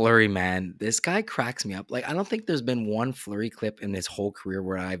 Fleury, man, this guy cracks me up. Like, I don't think there's been one Fleury clip in his whole career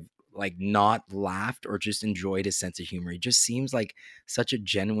where I've like not laughed or just enjoyed his sense of humor. He just seems like such a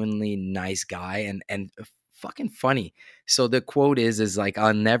genuinely nice guy and fucking funny. So the quote is like,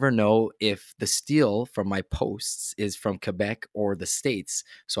 I'll never know if the steal from my posts is from Quebec or the States.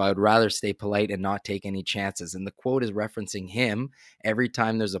 So I would rather stay polite and not take any chances. And the quote is referencing him. Every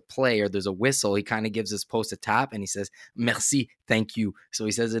time there's a play or there's a whistle, he kind of gives his post a tap and he says, merci, thank you. So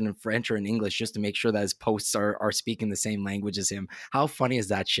he says it in French or in English just to make sure that his posts are speaking the same language as him. How funny is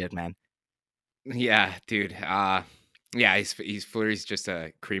that shit, man? Yeah, dude. Yeah, he's Fleury's just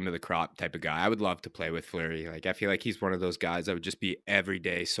a cream of the crop type of guy. I would love to play with Fleury. Like, I feel like he's one of those guys that would just be every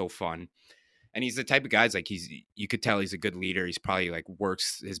day so fun. And he's the type of guys like you could tell he's a good leader. He's probably like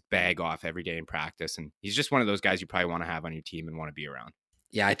works his bag off every day in practice. And he's just one of those guys you probably want to have on your team and want to be around.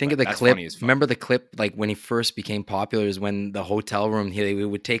 Yeah, I think of the clip. Remember the clip, like when he first became popular, is when the hotel room, he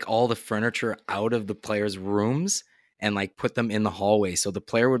would take all the furniture out of the players' rooms and like put them in the hallway. So the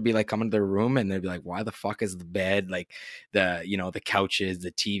player would be like coming to their room and they'd be like, why the fuck is the bed, like the couches,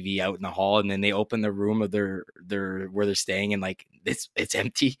 the TV out in the hall? And then they open the room of their where they're staying and like it's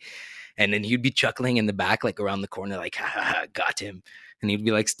empty. And then he'd be chuckling in the back, like around the corner, like, ha, got him. And he'd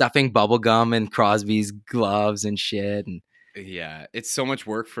be like stuffing bubble gum in Crosby's gloves and shit. And yeah, it's so much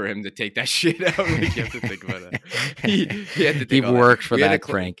work for him to take that shit out. Like, you have to think about it. He had to think he worked for that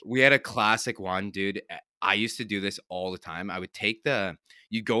prank. We had a classic one, dude. I used to do this all the time. I would take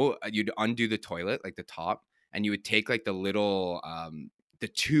you'd undo the toilet, like the top, and you would take like the little,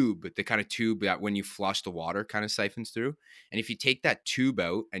 the kind of tube that when you flush the water kind of siphons through. And if you take that tube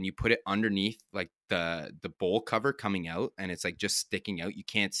out and you put it underneath like the bowl cover coming out and it's like just sticking out, you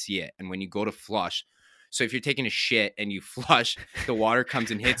can't see it. And when you go to flush, so if you're taking a shit and you flush, the water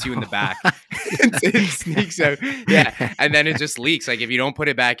comes and hits you in the back. It sneaks out. Yeah. And then it just leaks. Like if you don't put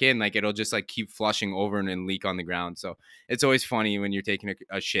it back in, like it'll just like keep flushing over and then leak on the ground. So it's always funny when you're taking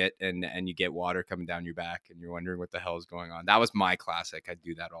a shit and you get water coming down your back and you're wondering what the hell is going on. That was my classic. I'd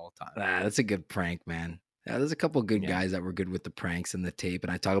do that all the time. That's a good prank, man. Yeah, there's a couple of good guys that were good with the pranks and the tape.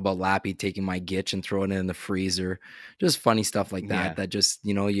 And I talk about Lappy taking my gitch and throwing it in the freezer. Just funny stuff like that. Yeah. That just,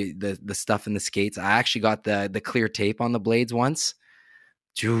 the stuff in the skates. I actually got the clear tape on the blades once.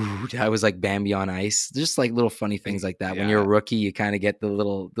 Dude, I was like Bambi on ice. Just like little funny things like that. Yeah. When you're a rookie, you kind of get the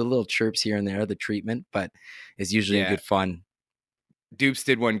little chirps here and there, the treatment, but it's usually good fun. Dupes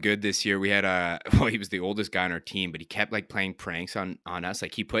did one good this year. We had he was the oldest guy on our team, but he kept like playing pranks on us.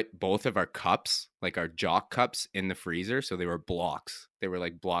 Like he put both of our cups, like our jock cups, in the freezer, so they were blocks. They were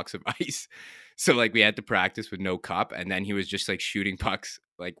like blocks of ice. So like we had to practice with no cup, and then he was just like shooting pucks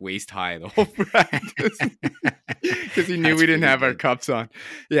like waist high the whole practice because he knew That's we didn't pretty have our good. cups on.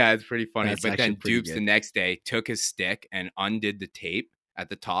 Yeah, it's pretty funny. That's But actually then pretty Dupes the good. next day took his stick and undid the tape at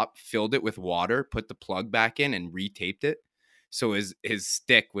the top, filled it with water, put the plug back in, and retaped it. So his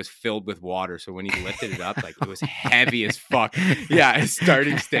stick was filled with water. So when he lifted it up, like it was heavy as fuck. Yeah, his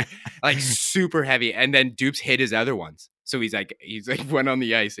starting stick, like super heavy. And then Dupes hit his other ones. So he's like went on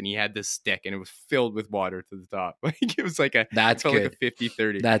the ice and he had this stick and it was filled with water to the top. Like it was like That's felt like good. a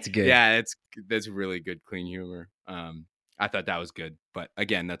 50-30. That's good. Yeah, that's really good clean humor. I thought that was good, but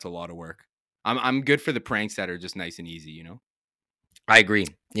again, that's a lot of work. I'm good for the pranks that are just nice and easy, you know. I agree.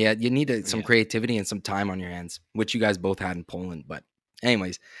 Yeah, you need some Yeah. creativity and some time on your hands, which you guys both had in Poland. But,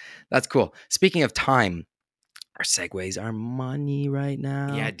 anyways, that's cool. Speaking of time, our segues are money right Yeah,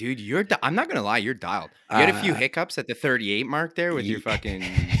 now. dude, I'm not gonna lie, you're dialed. You had a few hiccups at the 38 mark there with your fucking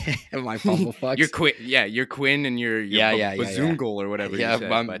my fumble your fucks. Quinn and your Yeah. bazoongle or whatever you Yeah, said.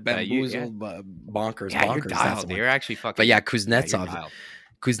 But bamboozled, but bonkers. yeah, you're That's the dialed. one. You're actually But yeah, you're Kuznetsov. dialed.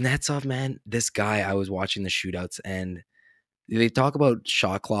 Kuznetsov, man, this guy, I was watching the shootouts and they talk about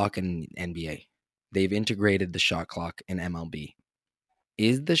shot clock and NBA. They've integrated the shot clock in MLB.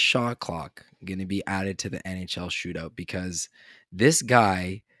 Is the shot clock going to be added to the NHL shootout? Because this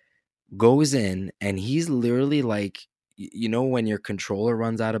guy goes in and he's literally like, when your controller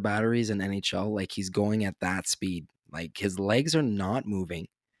runs out of batteries in NHL, like he's going at that speed. Like his legs are not moving.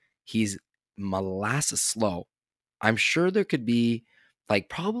 He's molasses slow. I'm sure there could be like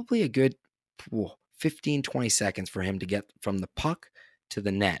probably a good 15, 20 seconds for him to get from the puck to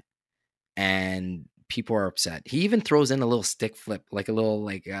the net. And people are upset. He even throws in a little stick flip, like a little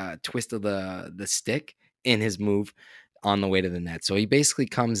twist of the stick in his move on the way to the net. So he basically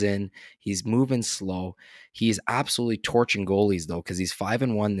comes in, he's moving slow. He's absolutely torching goalies though, because he's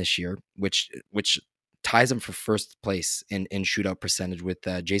 5-1 this year, which ties him for first place in shootout percentage with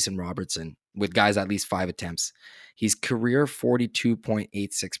Jason Robertson, with guys at least 5 attempts. He's career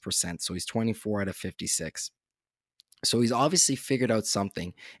 42.86%, so he's 24 out of 56. So he's obviously figured out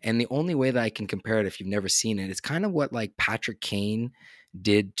something. And the only way that I can compare it, if you've never seen it, it's kind of what like Patrick Kane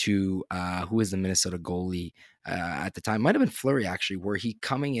did to who is the Minnesota goalie at the time? Might have been Fleury actually, where he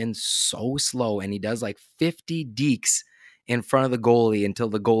coming in so slow and he does like 50 dekes in front of the goalie until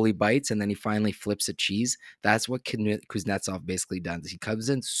the goalie bites and then he finally flips a cheese. That's what Kuznetsov basically does. He comes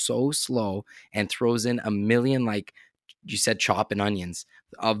in so slow and throws in a million, like you said, chopping onions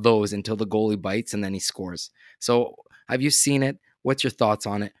of those until the goalie bites and then he scores. So have you seen it? What's your thoughts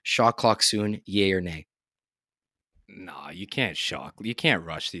on it? Shot clock soon, yay or nay? Nah, you can't you can't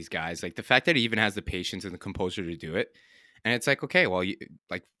rush these guys. Like the fact that he even has the patience and the composure to do it. And it's like, okay, well,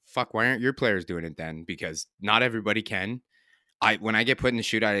 fuck, why aren't your players doing it then? Because not everybody can. When I get put in the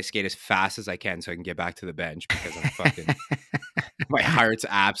shootout, I skate as fast as I can so I can get back to the bench because I'm fucking my heart's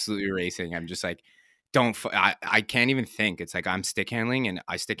absolutely racing. I'm just like, I can't even think. It's like I'm stick handling and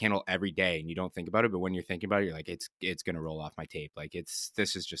I stick handle every day and you don't think about it. But when you're thinking about it, you're like, it's going to roll off my tape. Like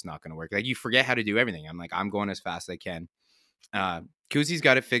this is just not going to work. Like you forget how to do everything. I'm like, I'm going as fast as I can. Kuzi's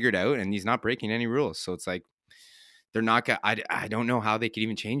got it figured out and he's not breaking any rules. So it's like, they're not going to, I don't know how they could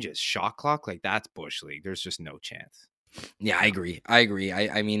even change it. Shot clock, like that's Bush League. There's just no chance. Yeah, I agree.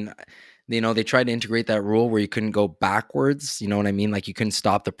 I mean, they tried to integrate that rule where you couldn't go backwards. You know what I mean? Like you couldn't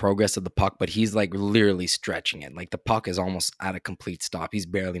stop the progress of the puck, but he's like literally stretching it. Like the puck is almost at a complete stop. He's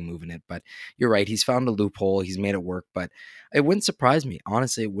barely moving it. But you're right. He's found a loophole. He's made it work. But it wouldn't surprise me.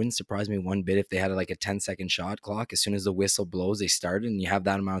 Honestly, it wouldn't surprise me one bit if they had like a 10-second shot clock. As soon as the whistle blows, they started, and you have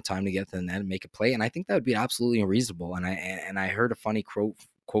that amount of time to get to the net and make a play. And I think that would be absolutely unreasonable. And I heard a funny quote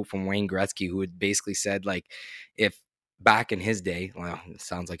from Wayne Gretzky, who had basically said like, if back in his day, well, it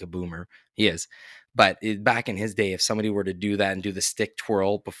sounds like a boomer. He is. But back in his day, if somebody were to do that and do the stick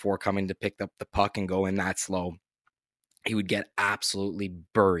twirl before coming to pick up the puck and go in that slow, he would get absolutely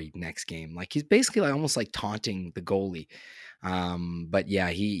buried next game. Like he's basically like almost like taunting the goalie. But yeah,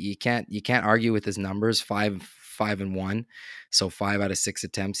 you can't argue with his numbers. 5-1, so 5 out of 6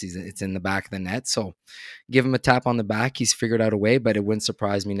 attempts. It's in the back of the net. So give him a tap on the back. He's figured out a way, but it wouldn't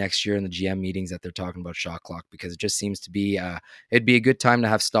surprise me next year in the GM meetings that they're talking about shot clock, because it just seems to be it'd be a good time to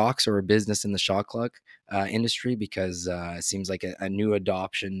have stocks or a business in the shot clock industry, because it seems like a new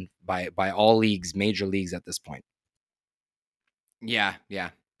adoption by all leagues, major leagues at this point. Yeah,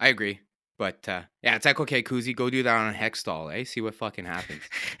 I agree. But yeah, it's like, okay, Kuzi, go do that on a Hextall, eh? See what fucking happens.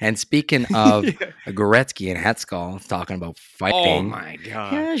 And speaking of Goretzky and Hextall talking about Oh fighting, my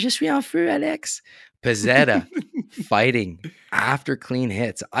god. yeah, je suis en feu, Alex. Pizzetta fighting after clean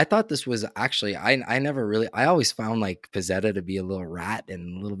hits. I thought this was actually, I never really, I always found like Pizzetta to be a little rat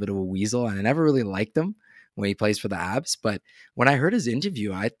and a little bit of a weasel, and I never really liked him when he plays for the Abs. But when I heard his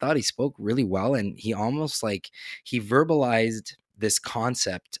interview, I thought he spoke really well, and he almost like he verbalized this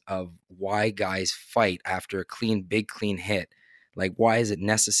concept of why guys fight after a big clean hit. Like, why is it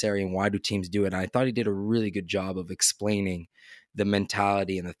necessary and why do teams do it? And I thought he did a really good job of explaining the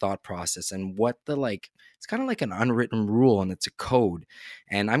mentality and the thought process and what the it's kind of like an unwritten rule and it's a code.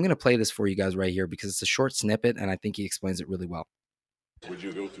 And I'm going to play this for you guys right here because it's a short snippet and I think he explains it really well. Would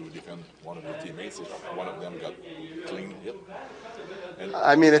you go to defend one of your teammates if one of them got clean hit?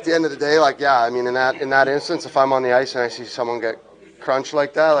 I mean, at the end of the day, like, yeah, I mean, in that instance, if I'm on the ice and I see someone get crunched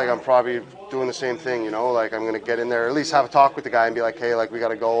like that, like, I'm probably doing the same thing, you know, like, I'm going to get in there, or at least have a talk with the guy and be like, hey, like, we got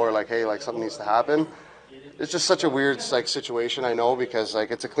to go, or like, hey, like, something needs to happen. It's just such a weird, like, situation, I know, because, like,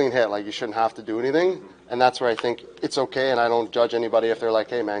 it's a clean hit, like, you shouldn't have to do anything, and that's where I think it's okay, and I don't judge anybody if they're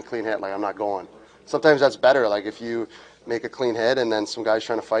like, hey, man, clean hit, like, I'm not going. Sometimes that's better, like, if you make a clean hit and then some guy's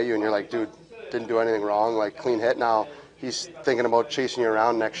trying to fight you and you're like, dude, didn't do anything wrong, like, clean hit, now he's thinking about chasing you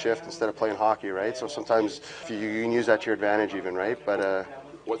around next shift instead of playing hockey, right? So sometimes you can use that to your advantage even, right? But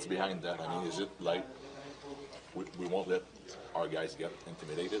what's behind that? I mean, is it like we won't let our guys get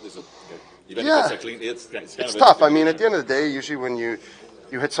intimidated? Is it even if it's a clean hit? It's tough. I mean, at the end of the day, usually when you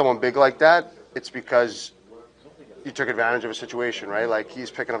hit someone big like that, it's because you took advantage of a situation, right? Like,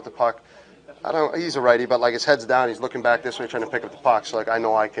 he's picking up the puck. He's a righty, but like, his head's down, he's looking back this way trying to pick up the puck. So like, I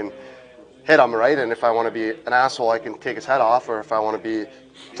know I can hit him, right? And if I want to be an asshole, I can take his head off, or if I want to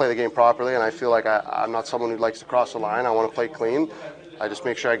play the game properly, and I feel like I'm not someone who likes to cross the line, I want to play clean, I just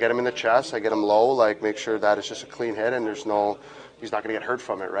make sure I get him in the chest, I get him low, like, make sure that it's just a clean hit and he's not going to get hurt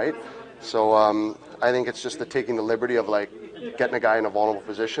from it, right? So I think it's just taking the liberty of, like, getting a guy in a vulnerable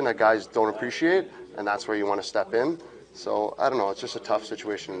position that guys don't appreciate, and that's where you want to step in. So I don't know, it's just a tough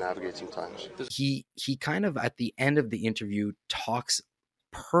situation to navigate sometimes. He kind of at the end of the interview talks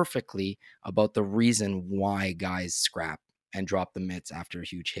perfectly about the reason why guys scrap and drop the mitts after a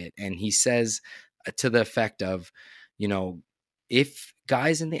huge hit. And he says to the effect of, you know, if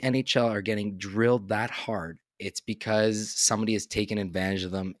guys in the NHL are getting drilled that hard, it's because somebody has taken advantage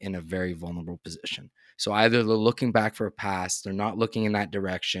of them in a very vulnerable position. So either they're looking back for a pass, they're not looking in that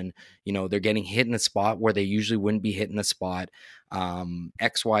direction, you know, they're getting hit in a spot where they usually wouldn't be hitting a spot,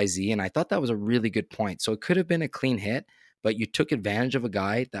 XYZ. And I thought that was a really good point. So it could have been a clean hit, but you took advantage of a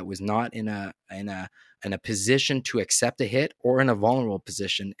guy that was not in a position to accept a hit or in a vulnerable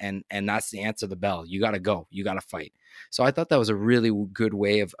position. And that's the answer to the bell. You got to go, you got to fight. So I thought that was a really good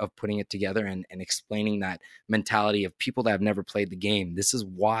way of putting it together and explaining that mentality of people that have never played the game. This is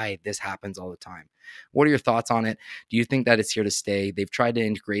why this happens all the time. What are your thoughts on it? Do you think that it's here to stay? They've tried to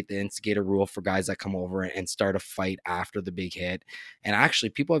integrate the instigator rule for guys that come over and start a fight after the big hit. And actually,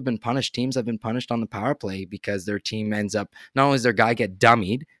 people have been punished. Teams have been punished on the power play because their team ends up, not only does their guy get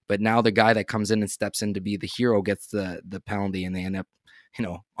dummied, but now the guy that comes in and steps in to be the hero gets the penalty and they end up, you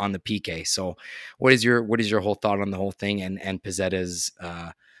know, on the PK. So what is your whole thought on the whole thing and Pizzetta's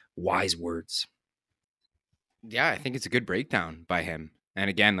wise words? Yeah, I think it's a good breakdown by him. And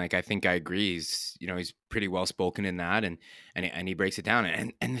again, like, I think I agree. He's pretty well spoken in that, and he breaks it down.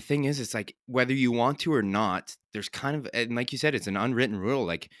 And the thing is, it's like, whether you want to or not, there's kind of, and like you said, it's an unwritten rule.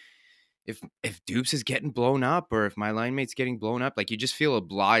 Like, if Dupes is getting blown up, or if my line mate's getting blown up, like, you just feel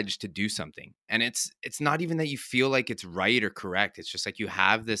obliged to do something. And it's not even that you feel like it's right or correct. It's just like you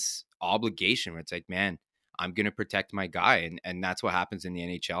have this obligation where it's like, man, I'm going to protect my guy. And that's what happens in the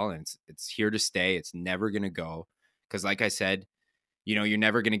NHL. And it's here to stay. It's never going to go. Because like I said, you know, you're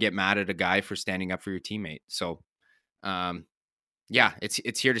never going to get mad at a guy for standing up for your teammate. So, yeah,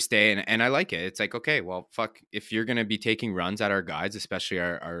 it's here to stay. And I like it. It's like, okay, well, fuck, if you're going to be taking runs at our guys, especially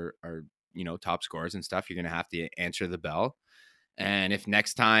our you know, top scorers and stuff, you're going to have to answer the bell. And if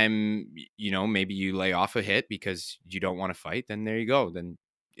next time, you know, maybe you lay off a hit because you don't want to fight, then there you go. Then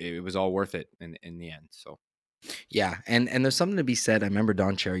it was all worth it in the end. So. Yeah, and there's something to be said. I remember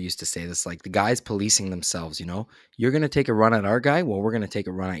Don Cherry used to say this, like, the guys policing themselves, you know? You're going to take a run at our guy, well, we're going to take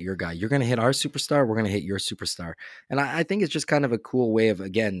a run at your guy. You're going to hit our superstar, we're going to hit your superstar. And I think it's just kind of a cool way of,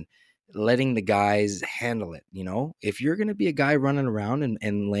 again, letting the guys handle it, you know? If you're going to be a guy running around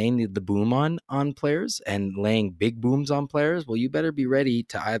and laying the boom on players and laying big booms on players, well, you better be ready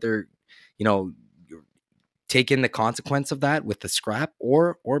to either, you know, take in the consequence of that with the scrap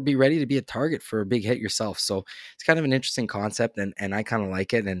or be ready to be a target for a big hit yourself. So it's kind of an interesting concept and I kind of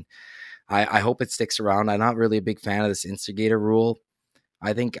like it. And I hope it sticks around. I'm not really a big fan of this instigator rule.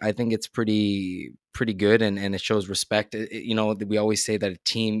 I think it's pretty good, and it shows respect. We always say that a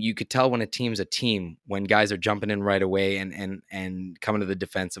team, you could tell when a team's a team when guys are jumping in right away and coming to the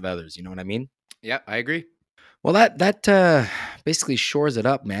defense of others. You know what I mean? Yeah, I agree. Well, that basically shores it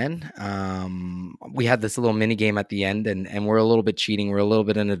up, man. We had this little mini game at the end, and we're a little bit cheating. We're a little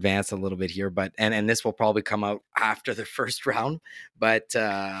bit in advance, a little bit here, but and this will probably come out after the first round. But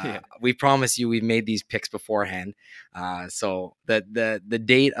we promise you, we've made these picks beforehand. So the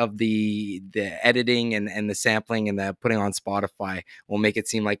date of the editing and the sampling and the putting on Spotify will make it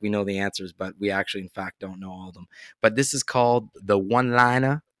seem like we know the answers, but we actually, in fact, don't know all of them. But this is called the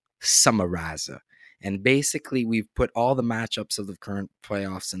one-liner summarizer. And basically, we've put all the matchups of the current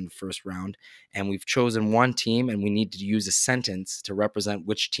playoffs in the first round, and we've chosen one team, and we need to use a sentence to represent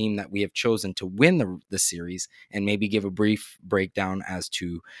which team that we have chosen to win the series, and maybe give a brief breakdown as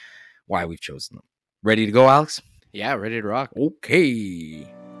to why we've chosen them. Ready to go, Alex? Yeah, ready to rock.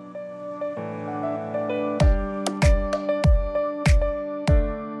 Okay.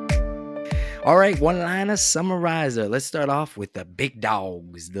 All right, one-liner summarizer. Let's start off with the big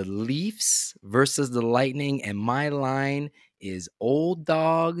dogs, the Leafs versus the Lightning, and my line is old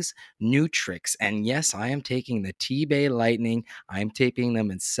dogs, new tricks. And yes, I am taking the T-Bay Lightning. I'm taking them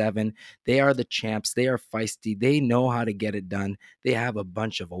in 7. They are the champs. They are feisty. They know how to get it done. They have a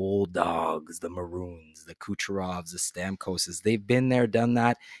bunch of old dogs, the Maroons, the Kucherovs, the Stamkoses. They've been there, done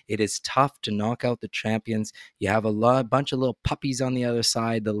that. It is tough to knock out the champions. You have a bunch of little puppies on the other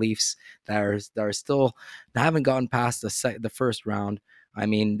side, the Leafs, that are still haven't gotten past the first round. I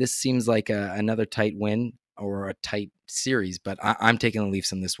mean, this seems like another tight win or a tight series, but I'm taking the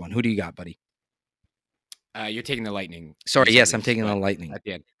Leafs in this one. Who do you got, buddy? You're taking the Lightning. Sorry, yes, I'm taking the Lightning at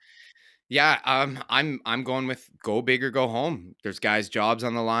the end. Yeah, I'm going with go big or go home. There's guys' jobs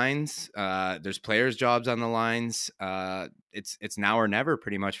on the lines. There's players' jobs on the lines. It's now or never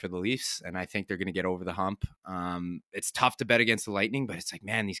pretty much for the Leafs, and I think they're going to get over the hump. It's tough to bet against the Lightning, but it's like,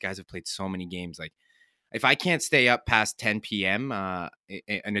 man, these guys have played so many games. Like, if I can't stay up past 10 p.m.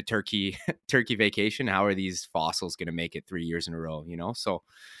 In a turkey vacation, how are these fossils going to make it 3 years in a row? So.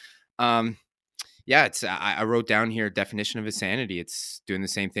 Yeah, I wrote down here definition of insanity. It's doing the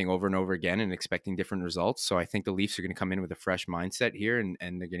same thing over and over again and expecting different results. So I think the Leafs are going to come in with a fresh mindset here, and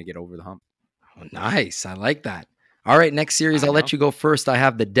they're going to get over the hump. Oh, nice. I like that. All right, next series, I'll let you go first. I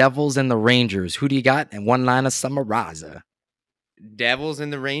have the Devils and the Rangers. Who do you got? And one-liner summarizer. Devils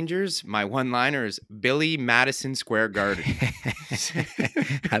and the Rangers. My one-liner is Billy Madison Square Garden.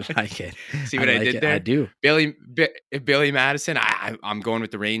 I like it. See what I did there? I do. Billy Madison. I'm going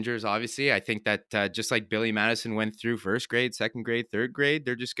with the Rangers, obviously. I think that just like Billy Madison went through first grade, second grade, third grade,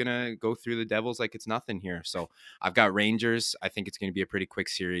 they're just going to go through the Devils like it's nothing here. So I've got Rangers. I think it's going to be a pretty quick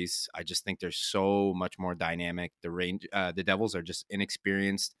series. I just think they're so much more dynamic. The Devils are just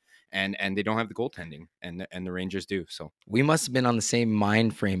inexperienced. And they don't have the goaltending, and the Rangers do. So we must have been on the same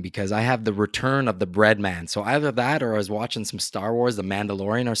mind frame because I have the return of the bread man. So either that or I was watching some Star Wars, The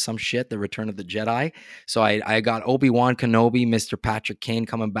Mandalorian or some shit, the Return of the Jedi. So I got Obi-Wan Kenobi, Mr. Patrick Kane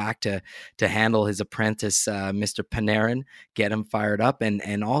coming back to handle his apprentice, Mr. Panarin, get him fired up,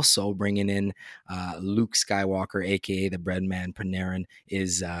 and also bringing in Luke Skywalker, a.k.a. the bread man. Panarin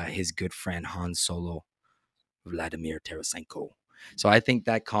is his good friend Han Solo, Vladimir Tarasenko. So I think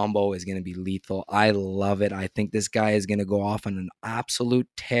that combo is going to be lethal. I love it. I think this guy is going to go off on an absolute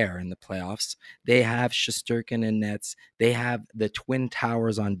tear in the playoffs. They have Shesterkin in nets. They have the Twin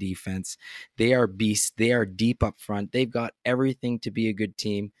Towers on defense. They are beasts. They are deep up front. They've got everything to be a good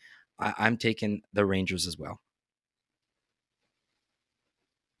team. I'm taking the Rangers as well.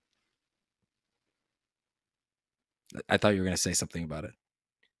 I thought you were going to say something about it.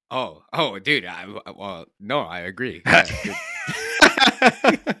 Oh, dude. No, I agree. I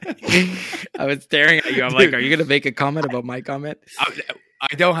was staring at you. I'm like, are you gonna make a comment about my comment?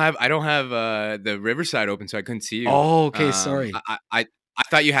 I don't have the Riverside open, so I couldn't see you. Oh, okay, sorry. I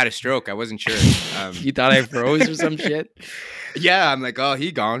thought you had a stroke. I wasn't sure. You thought I froze or some shit? Yeah, I'm like, oh,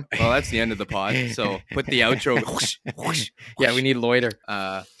 he gone. Well, that's the end of the pod. So put the outro. Whoosh, whoosh. Yeah, we need loiter.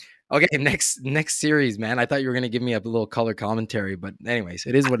 Okay, next series, man. I thought you were gonna give me a little color commentary, but anyways,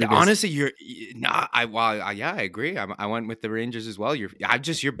 it is what it is. Honestly, I agree. I went with the Rangers as well.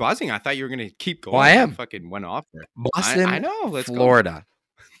 You're buzzing. I thought you were gonna keep going. Well, I am. Fucking went off there. Boston, I know. Let's Florida,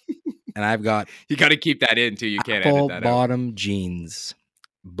 and I've got. You got to keep that in too. You can't edit that out. Bottom jeans,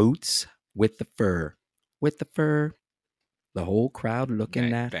 boots with the fur, The whole crowd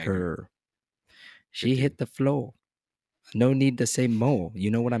looking at her. She hit the floor. No need to say more.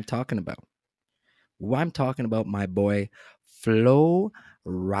 You know what I'm talking about. Well, I'm talking about my boy Flo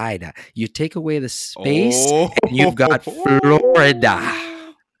rider. You take away the space, and you've got Florida.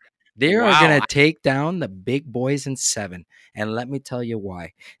 They are going to take down the big boys in 7. And let me tell you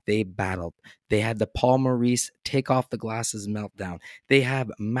why. They battled. They had the Paul Maurice take off the glasses meltdown. They have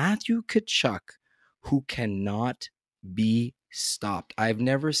Matthew Tkachuk, who cannot be stopped. I've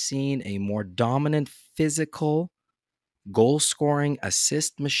never seen a more dominant physical goal-scoring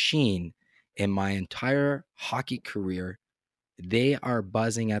assist machine in my entire hockey career. They are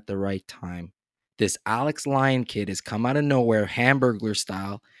buzzing at the right time. This Alex Lyon kid has come out of nowhere, Hamburglar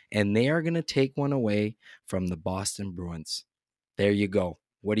style, and they are going to take one away from the Boston Bruins. There you go.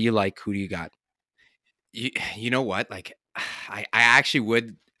 What do you like? Who do you got? You know what? Like, I actually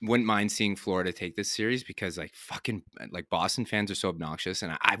wouldn't mind seeing Florida take this series because like fucking like Boston fans are so obnoxious,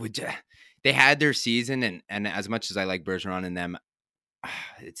 and I would. They had their season, and as much as I like Bergeron and them,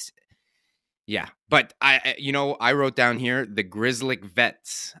 it's. Yeah, but I wrote down here the Grizzly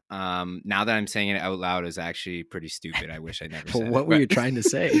Vets. Now that I'm saying it out loud is actually pretty stupid. I wish I never said it. What were you trying to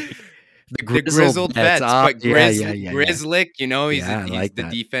say? The Grizzled Vets, but Grizzly, you know, he's the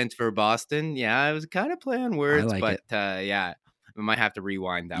defense for Boston. Yeah, it was kind of play on words, but yeah, we might have to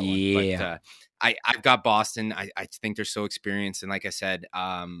rewind that one. But I've got Boston. I think they're so experienced, and like I said,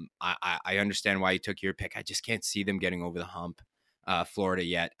 I understand why you took your pick. I just can't see them getting over the hump. Florida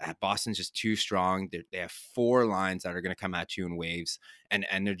yet. Boston's just too strong. They have 4 lines that are going to come at you in waves,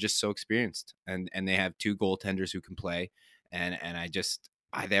 and they're just so experienced. And they have 2 goaltenders who can play. And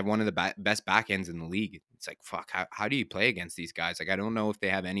they have one of the best back ends in the league. It's like, fuck, how do you play against these guys? Like, I don't know if they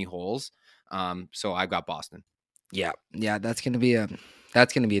have any holes. So I've got Boston. Yeah, that's going to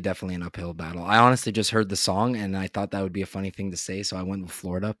be definitely an uphill battle. I honestly just heard the song and I thought that would be a funny thing to say, so I went with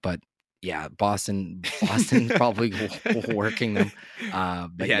Florida, but yeah, Boston probably working them.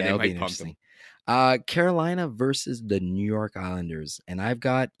 But yeah, it'll be interesting. Carolina versus the New York Islanders. And I've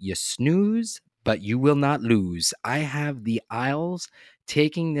got you snooze, but you will not lose. I have the Isles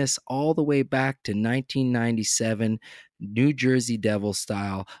taking this all the way back to 1997, New Jersey Devil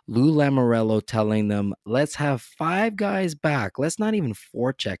style. Lou Lamoriello telling them, let's have 5 guys back. Let's not even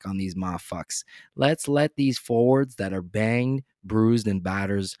forecheck on these motherfucks. Let's let these forwards that are banged, bruised, and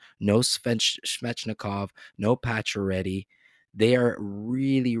batters, no Svechnikov, no Pacioretty. They are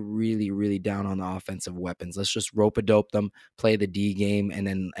really, really, really down on the offensive weapons. Let's just rope-a-dope them, play the D game, and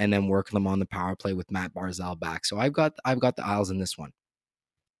then work them on the power play with Matt Barzal back. So I've got the Isles in this one.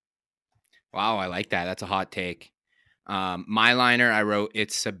 Wow, I like that. That's a hot take. My liner, I wrote,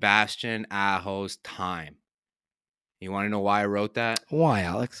 it's Sebastian Aho's time. You want to know why I wrote that? Why,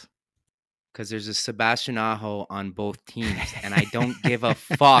 Alex? Because there's a Sebastian Aho on both teams, and I don't give a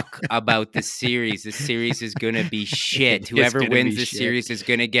fuck about the series. The series is going to be shit. Whoever wins the series is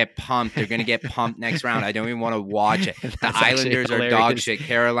going to get pumped. They're going to get pumped next round. I don't even want to watch it. The Islanders are dog shit.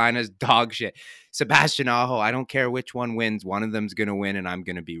 Carolina's dog shit. Sebastian Aho, I don't care which one wins. One of them's going to win, and I'm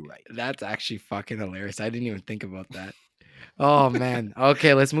going to be right. That's actually fucking hilarious. I didn't even think about that. Oh, man.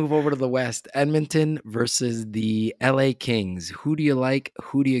 Okay, let's move over to the West. Edmonton versus the LA Kings. Who do you like?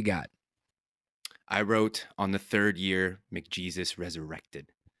 Who do you got? I wrote on the 3rd year, McJesus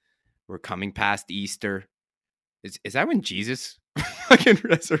resurrected. We're coming past Easter. Is that when Jesus fucking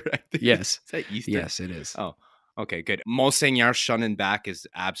resurrected? Yes. Is that Easter? Yes, it is. Oh, okay, good. Monseigneur Schonenbach is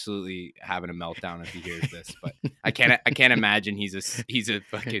absolutely having a meltdown if he hears this, but I can't imagine he's a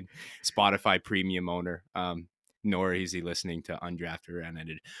fucking Spotify premium owner. Nor is he listening to Undrafted or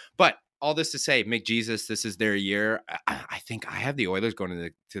Unedited. But all this to say, McJesus, this is their year. I think I have the Oilers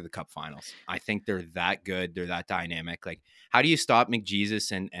going to the Cup Finals. I think they're that good. They're that dynamic. Like, how do you stop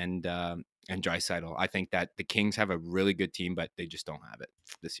McJesus and Draisaitl? I think that the Kings have a really good team, but they just don't have it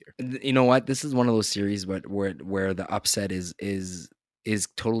this year. You know what? This is one of those series where the upset is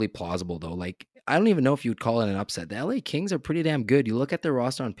totally plausible, though. Like, I don't even know if you would call it an upset. The LA Kings are pretty damn good. You look at their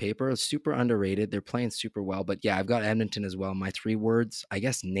roster on paper, it's super underrated. They're playing super well. But yeah, I've got Edmonton as well. My 3 words, I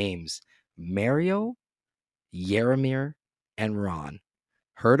guess, names: Mario, Yaromir, and Ron.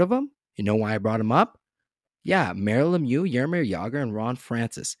 Heard of them? You know why I brought them up? Yeah, Mario Lemieux, Yaromir Jagr, and Ron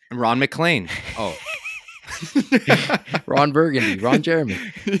Francis. And Ron McLean. Oh. Ron Burgundy, Ron Jeremy.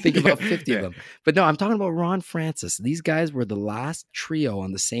 Think about 50 of them. But no, I'm talking about Ron Francis. These guys were the last trio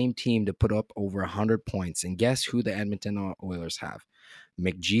on the same team to put up over 100 points. And guess who the Edmonton Oilers have?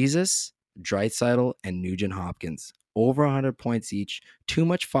 McJesus, Draisaitl, and Nugent Hopkins. Over 100 points each. Too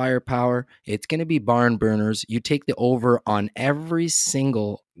much firepower. It's going to be barn burners. You take the over on every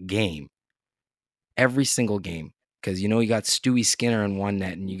single game. Every single game. Because, you got Stewie Skinner in one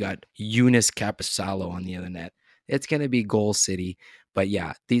net and you got Eunice Capasalo on the other net. It's going to be goal city. But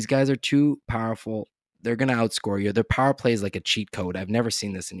yeah, these guys are too powerful. they're going to outscore you. Their power play is like a cheat code. I've never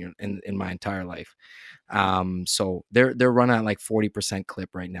seen this in my entire life. So they're running at like 40% clip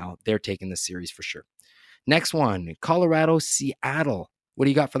right now. They're taking the series for sure. Next one, Colorado, Seattle. What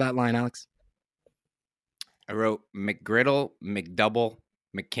do you got for that line, Alex? I wrote McGriddle, McDouble,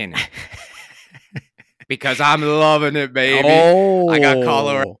 McKinnon. Because I'm loving it, baby. Oh, I got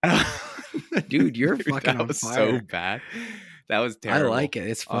Colorado. Dude, you're fucking on fire. So bad. That was terrible. I like it.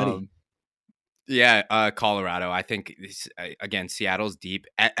 It's funny. Colorado. I think again, Seattle's deep.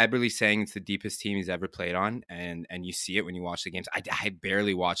 Eberle's saying it's the deepest team he's ever played on, and you see it when you watch the games. I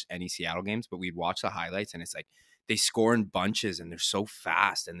barely watched any Seattle games, but we'd watch the highlights, and it's like they score in bunches, and they're so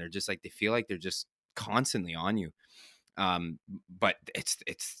fast, and they're just like they feel like they're just constantly on you. But it's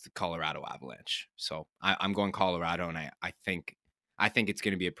the Colorado Avalanche, so I'm going Colorado, and I think it's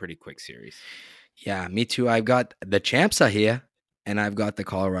going to be a pretty quick series. Yeah, me too. I've got the champs are here, and I've got the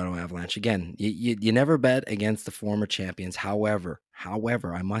Colorado Avalanche. Again, you never bet against the former champions. However,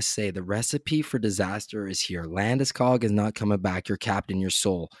 I must say the recipe for disaster is here. Landeskog is not coming back. Your captain, your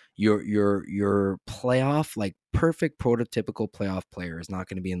soul, your playoff, like perfect prototypical playoff player is not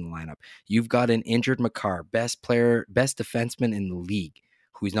going to be in the lineup. You've got an injured Makar, best defenseman in the league,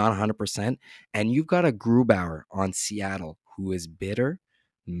 who's not 100%, and you've got a Grubauer on Seattle who is bitter,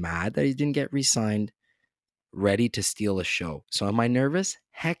 mad that he didn't get re-signed, ready to steal a show. So am I nervous?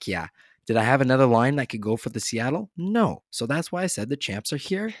 Heck yeah. Did I have another line that could go for the Seattle? No. So that's why I said the champs are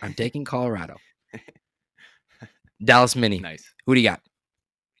here. I'm taking Colorado. Dallas Mini. Nice. Who do you got?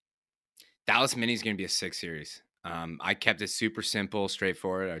 Dallas Mini is going to be a 6 series. I kept it super simple,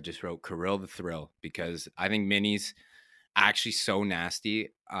 straightforward. I just wrote Kirill the Thrill because I think Mini's actually so nasty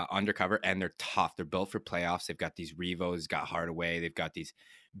undercover, and they're tough. They're built for playoffs. They've got these Revos, got Hardaway. They've got these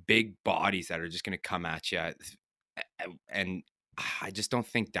big bodies that are just going to come at you. And I just don't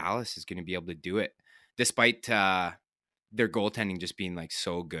think Dallas is going to be able to do it, despite their goaltending just being like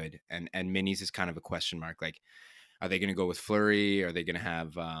so good. And Minis is kind of a question mark. Like, are they going to go with Fleury? Are they going to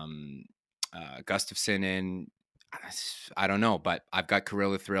have Gustafsson in? I don't know, but I've got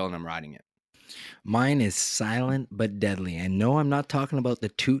Kirill the Thrill, and I'm riding it. Mine is silent but deadly. And no, I'm not talking about the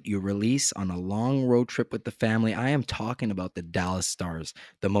toot you release on a long road trip with the family. I am talking about the Dallas Stars,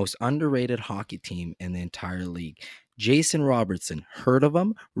 the most underrated hockey team in the entire league. Jason Robertson, heard of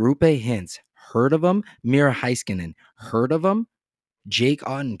him? Rupe Hintz, heard of him? Mira Heiskanen, heard of him? Jake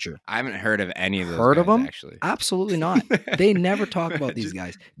Ottinger. I haven't heard of any of those heard guys, of them? Actually. Absolutely not. They never talk about these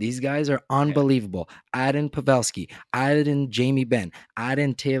guys. These guys are unbelievable. Yeah. Add in Pavelski, add in Jamie Benn, add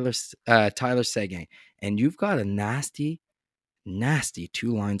in Tyler Seguin, and you've got a nasty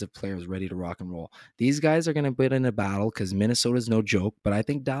 2 lines of players ready to rock and roll. These guys are going to put in a battle because Minnesota's no joke, but I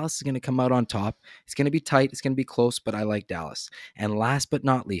think Dallas is going to come out on top. It's going to be tight. It's going to be close, but I like Dallas. And last but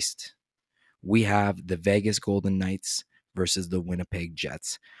not least, we have the Vegas Golden Knights versus the Winnipeg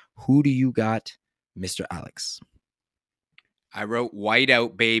Jets. Who do you got, Mr. Alex? I wrote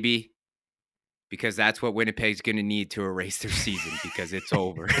whiteout, baby, because that's what Winnipeg's going to need to erase their season because it's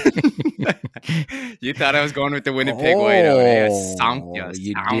over. You thought I was going with the Winnipeg whiteout.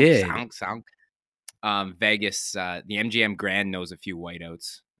 You did. Vegas, the MGM Grand knows a few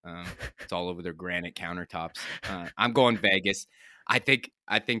whiteouts. It's all over their granite countertops. I'm going Vegas. I think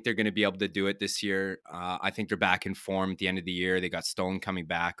they're going to be able to do it this year. I think they're back in form at the end of the year. They got Stone coming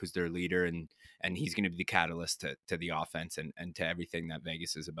back, who's their leader, and he's going to be the catalyst to the offense and to everything that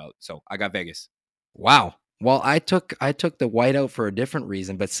Vegas is about. So I got Vegas. Wow. Well, I took the whiteout for a different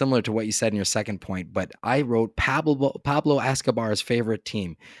reason, but similar to what you said in your second point. But I wrote Pablo Escobar's favorite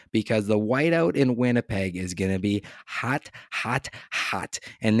team because the whiteout in Winnipeg is going to be hot,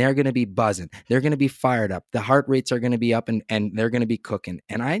 and they're going to be buzzing. They're going to be fired up. The heart rates are going to be up, and they're going to be cooking.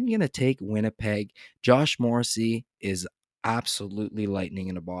 And I'm going to take Winnipeg. Josh Morrissey is absolutely lightning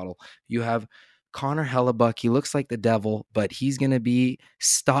in a bottle. You have Connor Hellebuck, he looks like the devil, but he's going to be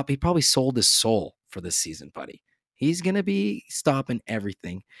stopped. He probably sold his soul for this season, buddy. He's going to be stopping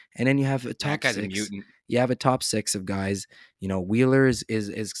everything. And then you have a top six. A mutant. You have a top 6 of guys. You know, Wheeler is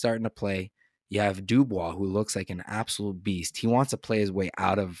starting to play. You have Dubois, who looks like an absolute beast. He wants to play his way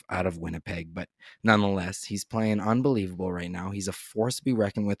out of Winnipeg, but nonetheless, he's playing unbelievable right now. He's a force to be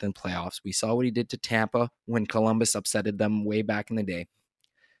reckoned with in playoffs. We saw what he did to Tampa when Columbus upsetted them way back in the day.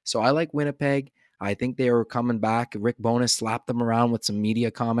 So I like Winnipeg. I think they are coming back. Rick Bowness slapped them around with some media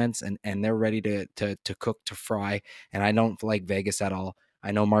comments, and they're ready to cook, to fry. And I don't like Vegas at all.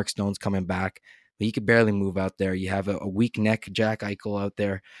 I know Mark Stone's coming back, but he could barely move out there. You have a weak neck Jack Eichel out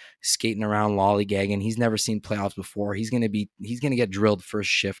there skating around lollygagging. He's never seen playoffs before. He's gonna get drilled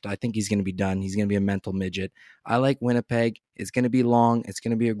first shift. I think he's gonna be done. He's gonna be a mental midget. I like Winnipeg. It's gonna be long. It's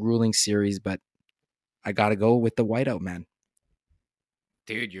gonna be a grueling series, but I got to go with the whiteout, man.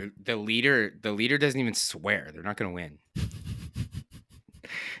 Dude, you're the leader. The leader doesn't even swear. They're not going to win.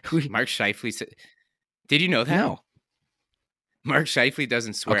 Mark Scheifele said, did you know that? No. Mark Scheifele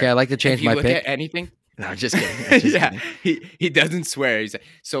doesn't swear. Okay, I like to change my pick. If you look at anything. No, I'm just kidding. Yeah, he doesn't swear. He's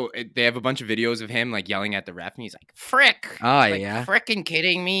so they have a bunch of videos of him like yelling at the ref, and he's like, "Frick!" Oh like, yeah, fricking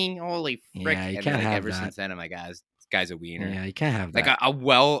kidding me? Holy frick! Yeah, you and can't then, have ever that. since then, I'm like, guys, this guy's a wiener. Yeah, you can't have like that. a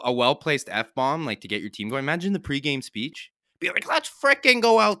well placed f bomb, like to get your team going. Imagine the pregame speech. Be like, let's fricking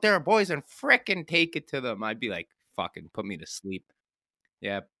go out there, boys, and fricking take it to them. I'd be like, fucking put me to sleep.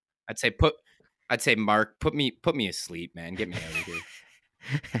 Yeah, I'd say Mark, put me asleep, man. Get me out of here.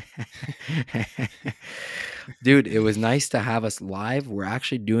 Dude, it was nice to have us live. We're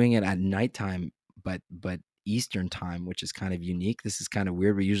actually doing it at nighttime, but Eastern time, which is kind of unique. This is kind of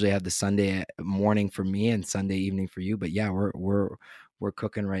weird. We usually have the Sunday morning for me and Sunday evening for you, but yeah, we're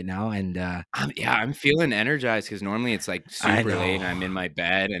cooking right now, and I'm feeling energized because normally it's like super late and I'm in my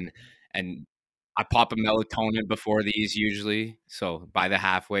bed and I pop a melatonin before these usually. So by the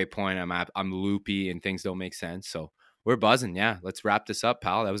halfway point, I'm loopy and things don't make sense. So we're buzzing. Yeah, let's wrap this up,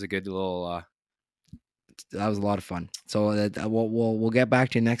 pal. That was a good little. That was a lot of fun. So we'll get back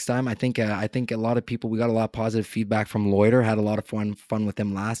to you next time. I think a lot of people, we got a lot of positive feedback from Loiter. Had a lot of fun with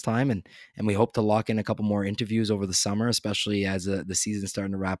him last time, and we hope to lock in a couple more interviews over the summer, especially as the season's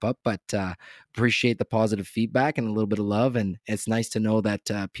starting to wrap up. But appreciate the positive feedback and a little bit of love, and it's nice to know that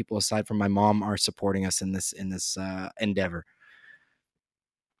people aside from my mom are supporting us in this endeavor.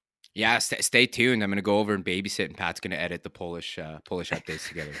 Yeah, stay tuned. I'm gonna go over and babysit, and Pat's gonna edit the Polish updates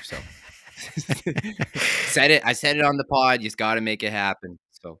together. So. I said it on the pod. You just got to make it happen.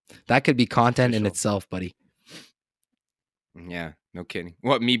 So that could be content in itself, buddy. Yeah, no kidding.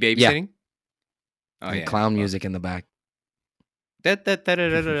 What, me babysitting? Yeah. Oh yeah, clown music in the back. Yeah.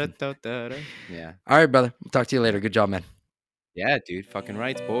 All right, brother. We'll talk to you later. Good job, man. Yeah, dude. Fucking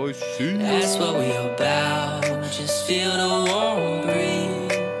rights, boys. See That's what we about. Just feel the warm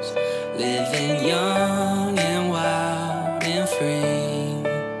breeze. Living young.